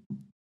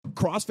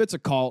 CrossFit's a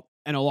cult,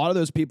 and a lot of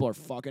those people are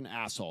fucking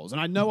assholes. And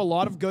I know a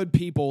lot of good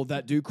people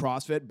that do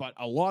CrossFit, but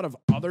a lot of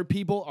other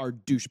people are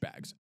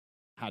douchebags.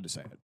 Had to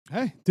say it.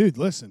 Hey, dude,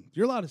 listen.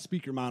 You're allowed to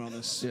speak your mind on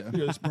this,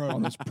 this program.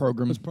 On this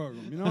program. This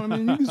program. You know what I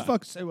mean? You can just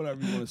fucking say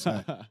whatever you want to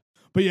say.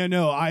 But yeah,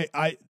 no,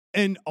 I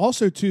and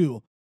also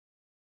too,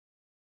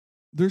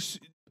 there's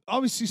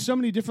obviously so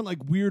many different like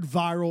weird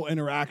viral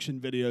interaction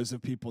videos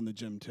of people in the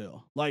gym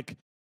too. Like,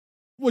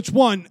 which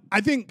one?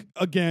 I think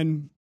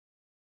again,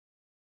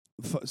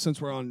 since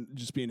we're on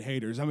just being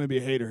haters, I'm gonna be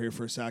a hater here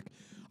for a sec.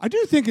 I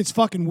do think it's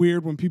fucking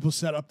weird when people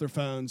set up their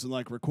phones and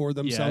like record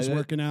themselves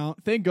working out.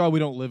 Thank God we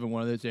don't live in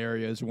one of those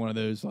areas or one of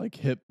those like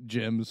hip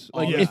gyms.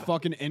 Like if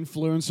fucking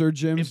influencer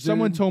gyms. If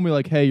someone told me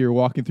like, "Hey, you're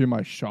walking through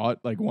my shot,"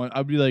 like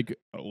I'd be like,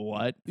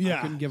 "What?" Yeah,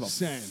 I couldn't give a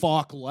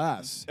fuck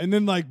less. And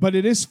then like, but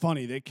it is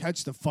funny. They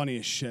catch the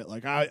funniest shit.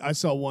 Like I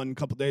saw one a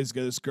couple days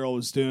ago. This girl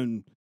was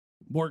doing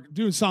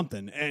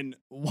something, and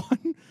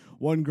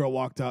one girl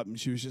walked up and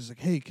she was just like,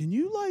 "Hey, can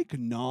you like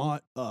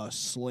not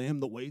slam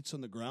the weights on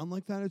the ground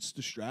like that? It's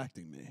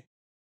distracting me."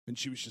 And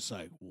she was just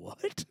like,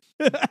 "What?"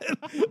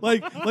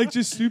 like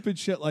just stupid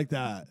shit like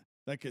that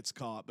gets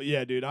caught. But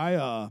yeah, dude,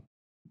 I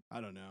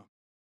don't know.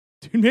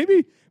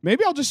 Dude,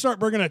 maybe I'll just start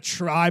bringing a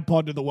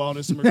tripod to the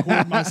wellness and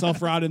record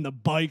myself riding the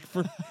bike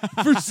for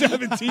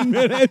 17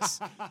 minutes.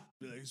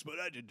 That's what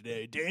I did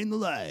today, day in the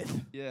life.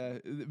 Yeah,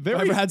 If I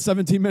ever had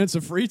 17 minutes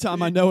of free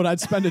time, I know what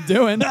I'd spend it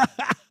doing.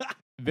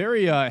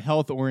 Very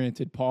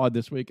health-oriented pod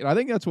this week, and I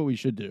think that's what we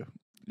should do.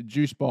 The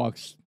Juice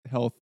Box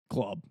Health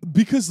Club.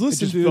 Because listen,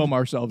 just dude, film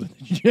ourselves in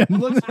the gym.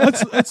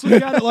 let's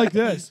look at it like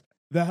this.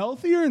 The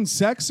healthier and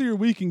sexier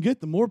we can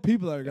get, the more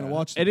people that are going to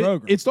watch the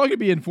program. It's not going to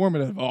be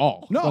informative at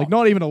all. No. Like,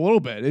 not even a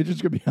little bit. It's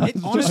just going to be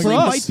It honestly for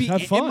us. might be.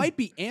 Have fun. It might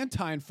be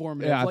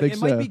anti-informative. Yeah, I like, think it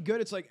so. might be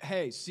good. It's like,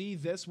 hey, see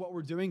this? What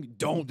we're doing?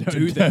 Don't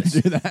do Don't this.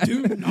 do that.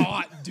 Do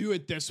not do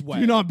it this way.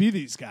 Do not be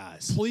these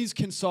guys. Please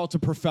consult a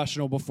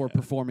professional before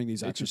performing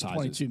these It's just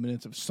exercises. 22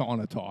 minutes of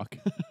sauna talk.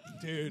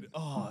 Dude,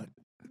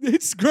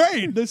 it's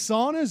great. The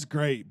sauna is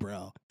great,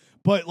 bro.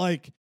 But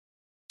like,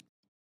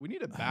 We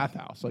need a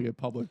bathhouse, like a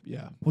public,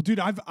 well, dude,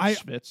 I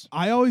Schwitz.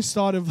 always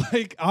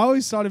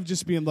thought of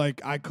just being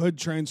like, I could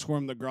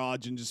transform the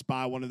garage and just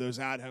buy one of those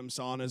at-home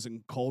saunas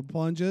and cold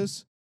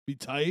plunges. Be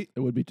tight. It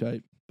would be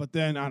tight. But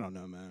then I don't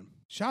know, man.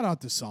 Shout out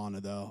to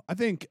sauna though. I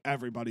think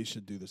everybody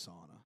should do the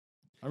sauna.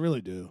 I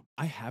really do.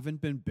 I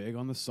haven't been big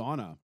on the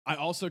sauna. I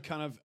also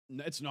kind of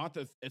it's not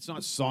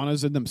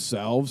saunas in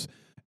themselves.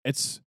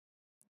 It's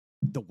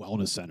the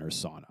wellness center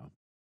sauna.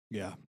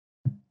 Yeah.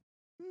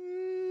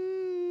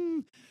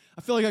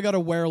 I feel like I got to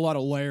wear a lot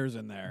of layers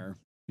in there.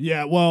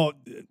 Yeah, well,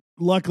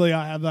 luckily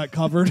I have that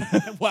covered.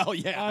 Well,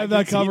 yeah, I have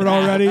that covered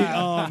already.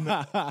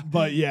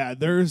 But yeah,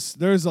 there's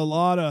a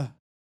lot of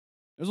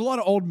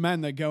old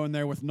men that go in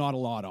there with not a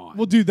lot on.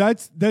 Well, dude,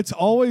 that's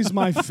always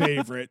my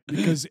favorite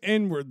because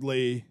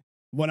inwardly,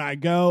 when I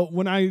go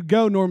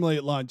normally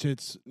at lunch,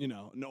 it's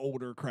an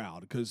older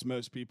crowd because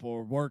most people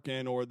are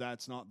working or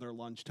that's not their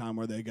lunchtime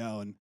where they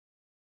go, and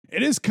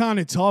it is kind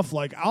of tough.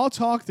 Like, I'll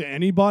talk to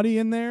anybody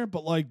in there,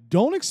 but like,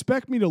 don't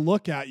expect me to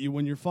look at you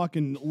when your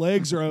fucking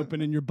legs are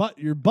open and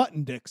your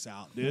button dick's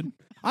out, dude.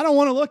 I don't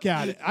want to look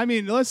at it. I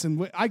mean,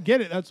 listen, I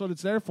get it. That's what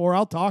it's there for.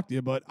 I'll talk to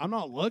you, but I'm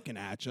not looking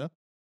at you.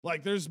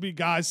 Like, there's be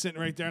guys sitting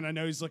right there, and I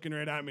know he's looking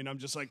right at me, and I'm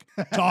just like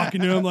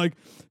talking to him, like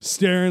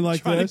staring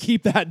like trying this. to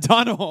keep that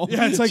tunnel.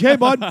 Yeah, it's like, hey,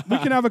 bud, we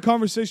can have a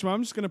conversation, but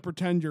I'm just gonna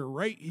pretend you're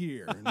right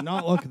here and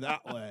not look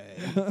that way.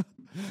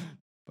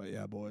 But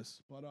yeah, boys.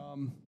 But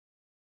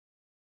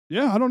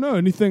yeah, I don't know.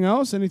 Anything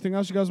else? Anything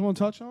else you guys want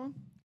to touch on?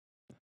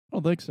 I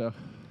don't think so.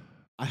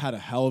 I had a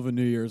hell of a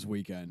New Year's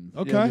weekend.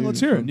 Okay, Yeah, dude.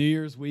 let's hear it. New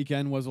Year's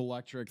weekend was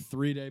electric.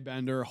 3-day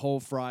bender, whole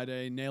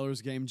Friday,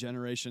 Nailers game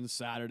generation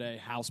Saturday,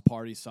 house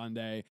party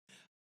Sunday.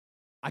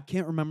 I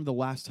can't remember the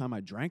last time I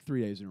drank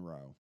 3 days in a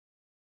row.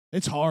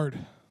 It's hard.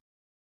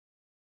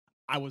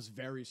 I was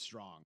very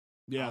strong.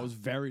 Yeah. I was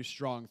very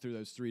strong through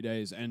those 3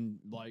 days, and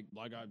like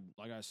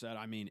I said,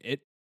 I mean it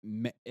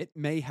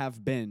may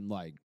have been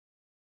like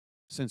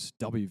since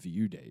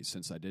WVU days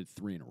since I did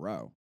 3 in a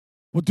row.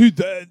 Well, dude,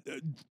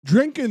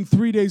 drinking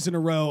 3 days in a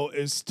row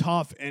is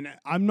tough, and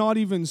I'm not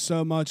even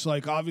so much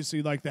like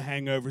obviously like the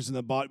hangovers in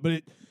the body, but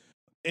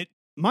it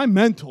my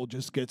mental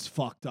just gets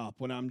fucked up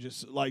when I'm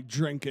just like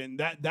drinking.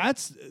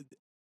 That's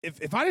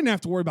if I didn't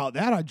have to worry about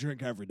that, I'd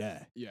drink every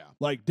day. Yeah.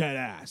 Like dead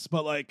ass.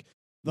 But like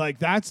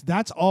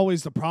that's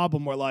always the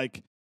problem where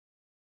like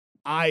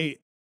I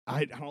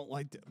don't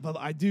like but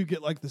I do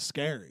get like the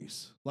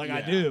scaries. Like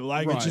I do.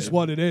 Like it's just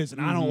what it is.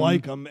 And I don't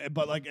like them.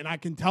 But like, and I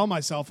can tell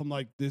myself, I'm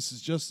like, this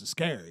is just the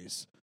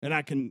scaries.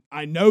 And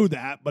I know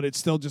that, but it's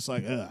still just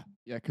like, ugh.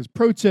 Yeah, because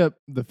pro tip,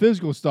 the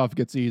physical stuff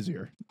gets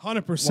easier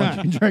 100%.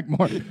 once you drink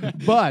more,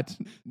 but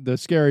the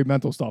scary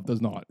mental stuff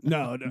does not.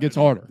 No, It gets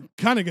harder.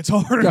 Kind of gets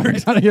harder.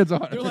 Kind of gets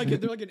harder.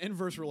 They're like an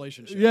inverse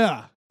relationship.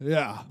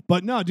 Yeah.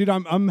 But no, dude,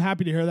 I'm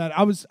happy to hear that.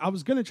 I was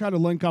gonna try to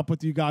link up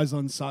with you guys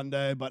on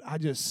Sunday, but I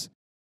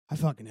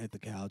fucking hit the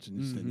couch and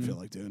just didn't feel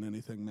like doing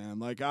anything, man.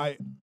 Like I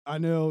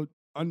knew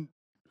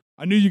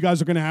you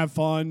guys were gonna have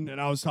fun, and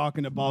I was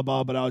talking to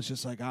Bubba, but I was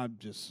just like, I'm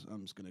just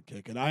gonna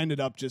kick it. I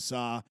ended up just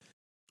have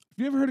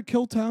you ever heard of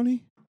Kill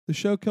Tony? The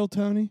show Kill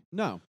Tony?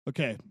 No.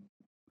 Okay.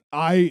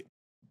 I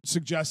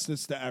suggest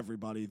this to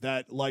everybody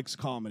that likes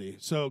comedy.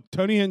 So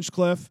Tony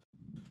Hinchcliffe,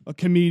 a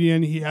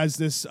comedian, he has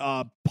this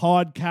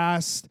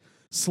podcast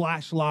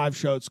 / live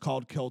show. It's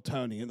called Kill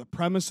Tony. And the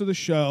premise of the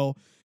show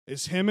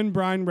is him and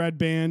Brian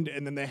Redband,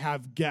 and then they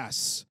have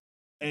guests.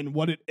 And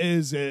what it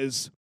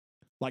is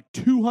like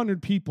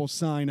 200 people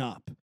sign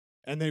up,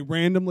 and they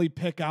randomly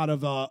pick out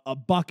of a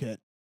bucket,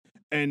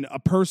 and a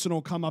person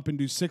will come up and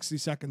do 60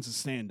 seconds of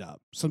stand-up.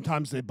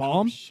 Sometimes they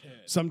bomb.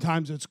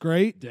 Sometimes it's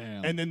great.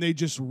 Damn. And then they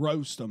just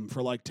roast them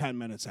for like 10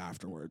 minutes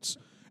afterwards.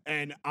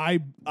 And I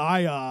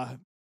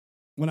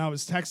when I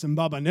was texting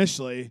Bubba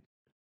initially,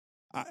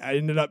 I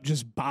ended up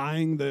just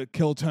buying the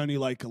Kill Tony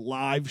like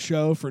live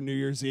show for New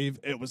Year's Eve.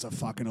 It was a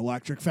fucking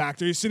electric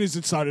factory. As soon as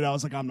it started, I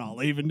was like, I'm not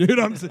leaving, dude.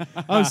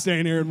 I'm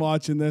staying here and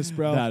watching this,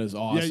 bro. That is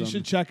awesome. Yeah, you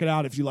should check it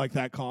out if you like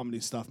that comedy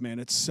stuff, man.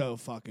 It's so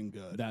fucking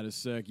good. That is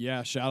sick.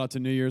 Yeah, shout out to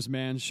New Year's,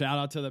 man. Shout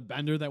out to the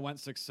bender that went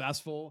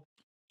successful.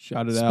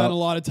 Shout it Spent out. a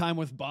lot of time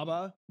with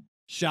Bubba.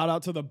 Shout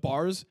out to the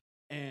bars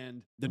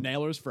and the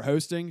Nailers for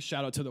hosting.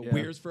 Shout out to the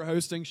Weirs for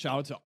hosting. Shout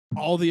out to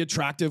all the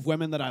attractive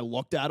women that I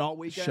looked at all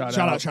weekend. Shout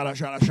out.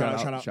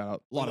 A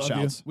lot of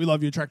shouts. We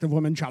love you, attractive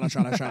women. Shout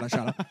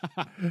out.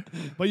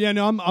 But yeah,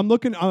 no, I'm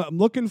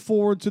looking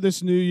forward to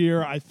this new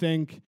year. I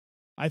think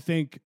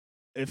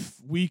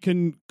if we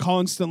can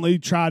constantly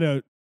try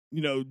to,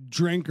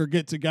 drink or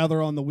get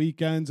together on the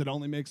weekends, it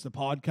only makes the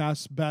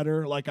podcast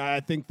better. Like I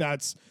think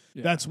that's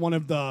one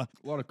of the A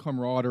lot of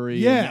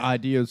camaraderie and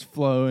ideas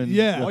flowing with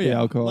the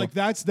alcohol. Like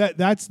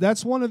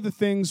that's one of the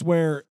things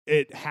where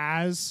it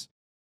has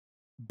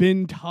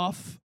been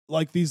tough.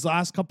 Like these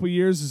last couple of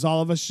years is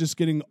all of us just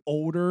getting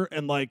older,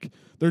 and like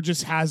there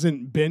just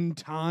hasn't been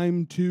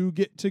time to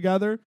get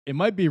together. It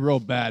might be real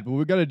bad, but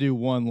we got to do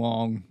one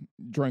long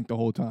drink the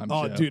whole time.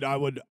 Oh, show. dude, I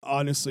would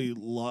honestly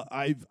love.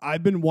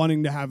 I've been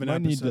wanting to have an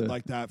episode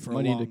like that for a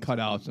long time. I need to cut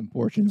out some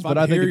portions, If but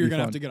I'm I think here, you're it'd be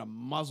gonna fun. have to get a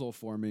muzzle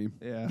for me.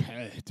 Yeah,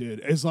 Hey, dude,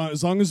 as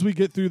long as we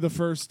get through the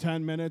first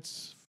 10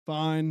 minutes,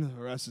 fine.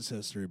 The rest is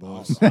history,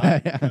 boys.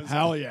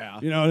 Hell yeah.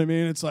 You know what I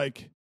mean? It's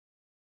like,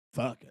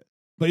 fuck it.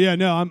 But yeah,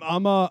 no,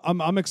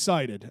 I'm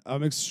excited.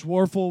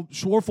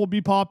 Schwarf will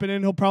be popping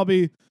in. He'll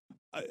probably,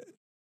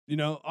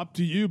 up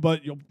to you,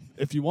 but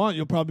if you want,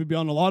 you'll probably be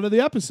on a lot of the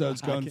episodes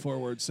going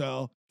forward.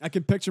 So I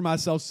can picture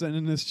myself sitting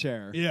in this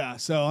chair. yeah,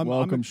 so I'm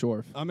welcome,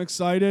 Shorf. I'm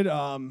excited.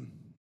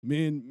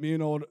 Me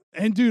and old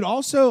and dude.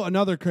 Also,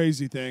 another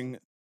crazy thing,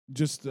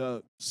 just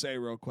to say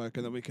real quick,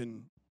 and then we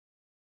can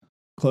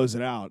close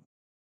it out.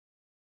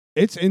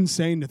 It's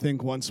insane to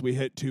think once we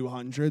hit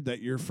 200 that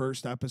your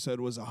first episode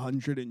was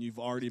 100 and you've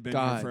already been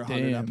here for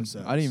 100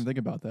 episodes. I didn't even think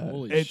about that.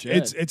 Holy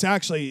shit.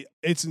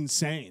 It's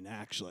insane,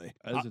 actually.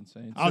 That is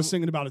insane. I was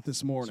thinking about it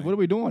this morning. So what are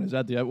we doing? Is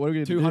that what are we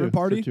going to do? 200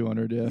 party?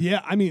 200, yeah.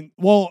 Yeah, I mean,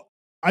 well,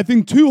 I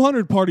think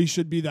 200 party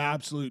should be the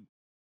absolute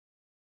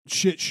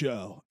shit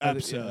show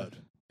episode.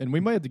 And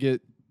we might have to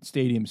get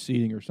stadium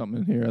seating or something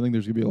in here. I think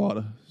there's going to be a lot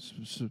of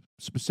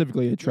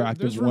specifically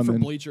attractive There's room women. for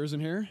bleachers in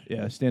here.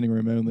 Yeah, standing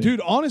room only.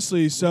 Dude,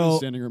 honestly, so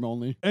Standing room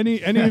only.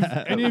 any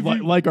of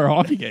you like our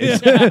hockey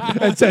games at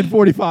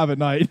 10:45 at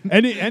night.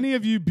 any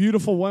of you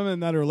beautiful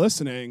women that are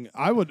listening,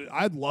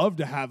 I'd love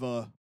to have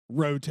a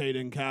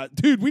rotating cat.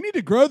 Dude, we need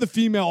to grow the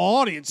female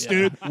audience,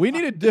 dude. We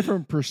need a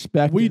different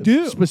perspective. We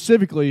do.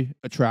 Specifically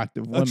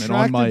attractive women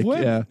on mic.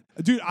 women. Yeah.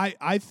 Dude,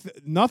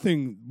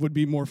 nothing would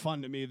be more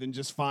fun to me than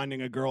just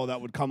finding a girl that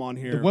would come on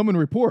here. The women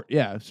report.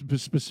 Yeah.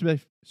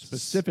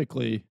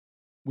 Specifically,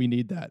 we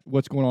need that.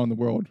 What's going on in the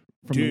world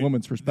from the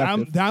woman's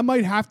perspective. That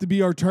might have to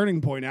be our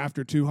turning point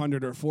after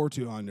 200 or for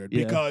 200.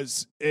 Yeah.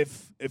 Because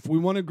if we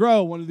want to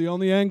grow, one of the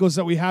only angles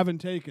that we haven't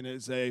taken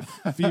is a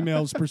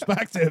female's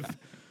perspective.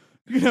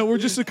 We're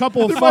just a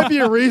couple of. There might be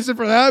a reason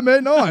for that,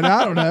 man. No, I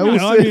don't know.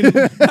 I mean,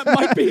 That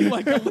might be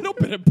like a little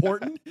bit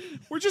important.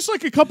 we're just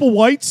like a couple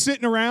whites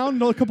sitting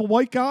around, a couple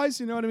white guys.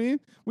 You know what I mean?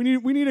 We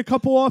need a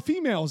couple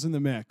females in the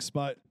mix.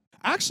 But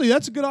actually,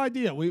 that's a good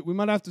idea. We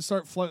might have to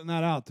start floating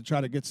that out to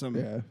try to get some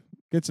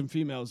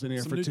females in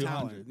here Some for new 200.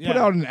 talent. Yeah. Put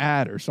out an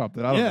ad or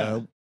something. I don't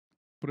know.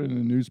 Put it in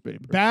the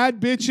newspaper. Bad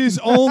bitches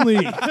only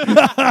for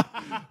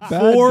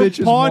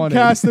bitches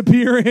podcast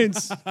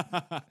appearance.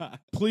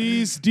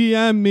 Please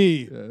DM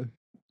me. Yeah.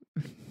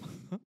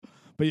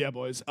 But yeah,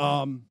 boys.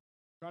 Trying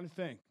to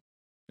think.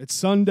 It's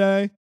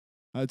Sunday.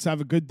 Let's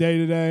have a good day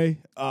today.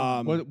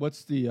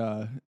 What's the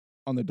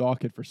on the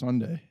docket for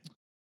Sunday?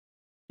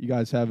 You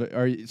guys have it?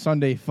 Are you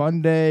Sunday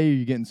fun day? Are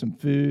you getting some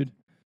food?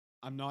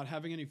 I'm not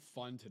having any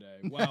fun today.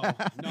 Well,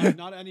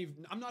 not any.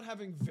 I'm not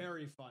having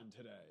very fun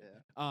today.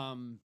 Yeah.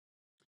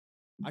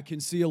 I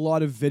can see a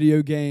lot of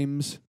video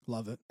games.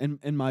 Love it.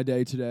 In my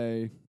day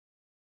today.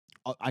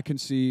 I can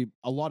see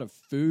a lot of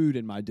food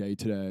in my day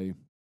today.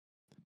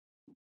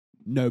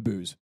 No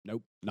booze.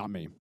 Nope, not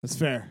me. That's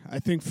fair. I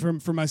think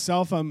for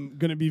myself, I'm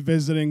going to be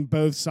visiting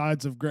both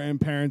sides of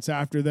grandparents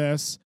after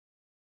this.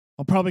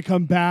 I'll probably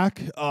come back.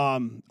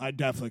 I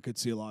definitely could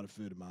see a lot of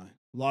food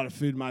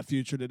in my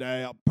future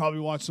today. I'll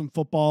probably watch some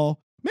football.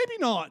 Maybe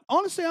not.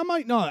 Honestly, I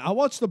might not. I'll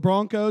watch the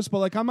Broncos, but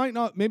like I might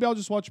not. Maybe I'll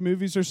just watch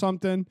movies or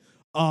something.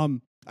 I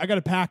got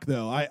to pack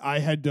though. I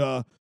head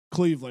to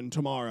Cleveland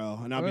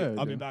tomorrow, and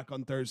I'll be back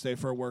on Thursday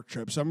for a work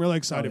trip. So I'm really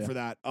excited for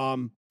that.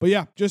 But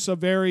yeah, just a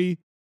very,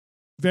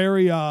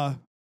 very,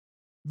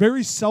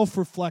 very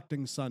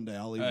self-reflecting Sunday.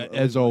 I'll leave it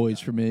as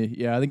always for me.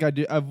 Yeah, I think I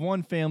do. I have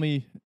one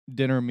family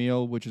dinner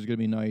meal, which is going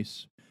to be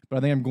nice. But I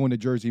think I'm going to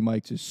Jersey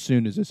Mike's as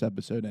soon as this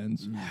episode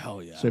ends.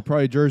 Hell yeah! So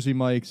probably Jersey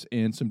Mike's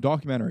and some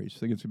documentaries. I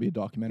think it's going to be a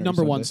documentary.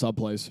 Number one sub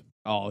place.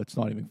 Oh, it's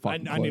not even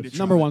fucking close. I need to try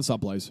Number it. one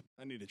sub place.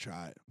 I need to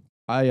try it.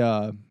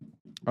 I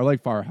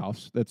like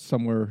Firehouse. That's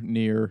somewhere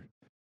near,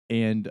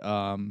 and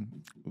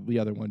the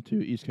other one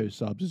too, East Coast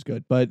Subs is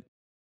good, but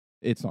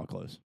it's not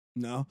close.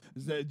 No,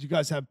 do you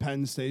guys have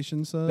Penn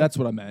Station? That's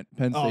what I meant.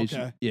 Penn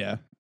Station. Okay. Yeah,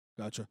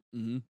 gotcha.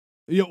 Mm-hmm.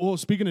 Yeah. Well,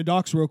 speaking of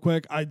docs, real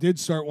quick, I did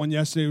start one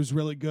yesterday. It was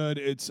really good.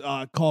 It's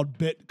called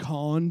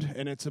BitConned,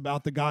 and it's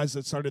about the guys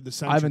that started the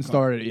Central I haven't Cup.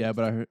 started it yet,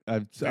 but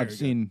I've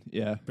seen.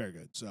 Yeah, very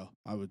good. So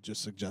I would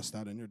just suggest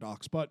that in your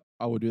docs. But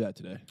I will do that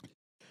today.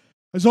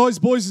 As always,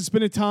 boys, it's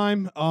been a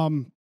time.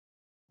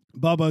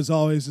 Bubba, as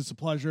always, it's a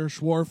pleasure.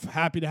 Schwarf,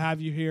 happy to have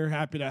you here.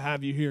 Happy to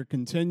have you here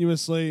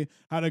continuously.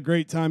 Had a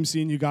great time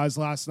seeing you guys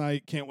last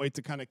night. Can't wait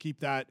to kind of keep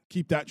that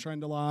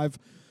trend alive.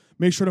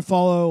 Make sure to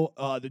follow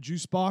the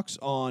Juice Box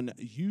on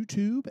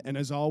YouTube. And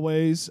as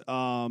always,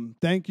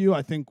 thank you.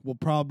 I think we'll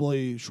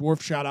probably,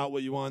 Schwarf, shout out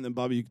what you want, and then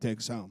Bubba, you can take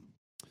us home.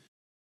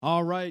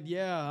 All right,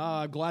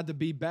 yeah, glad to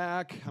be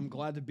back. I'm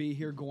glad to be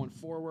here going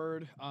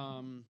forward.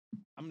 I'm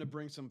going to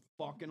bring some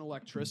fucking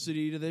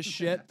electricity to this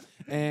shit.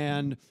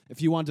 And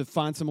if you want to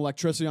find some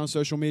electricity on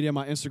social media,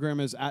 my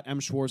Instagram is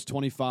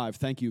 @mschwartz25.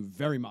 Thank you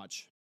very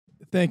much.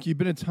 Thank you.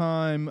 Been a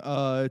time.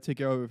 Take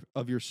care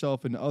of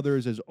yourself and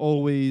others as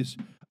always.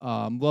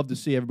 Love to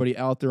see everybody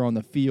out there on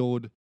the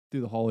field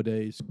through the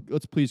holidays.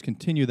 Let's please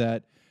continue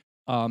that.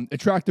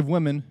 Attractive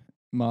women.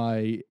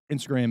 My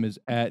Instagram is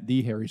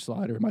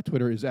 @TheHarrySlider. My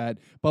Twitter is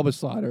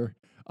 @BubbaSlider.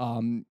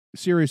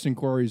 Serious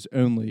inquiries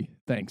only.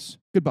 Thanks.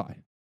 Goodbye.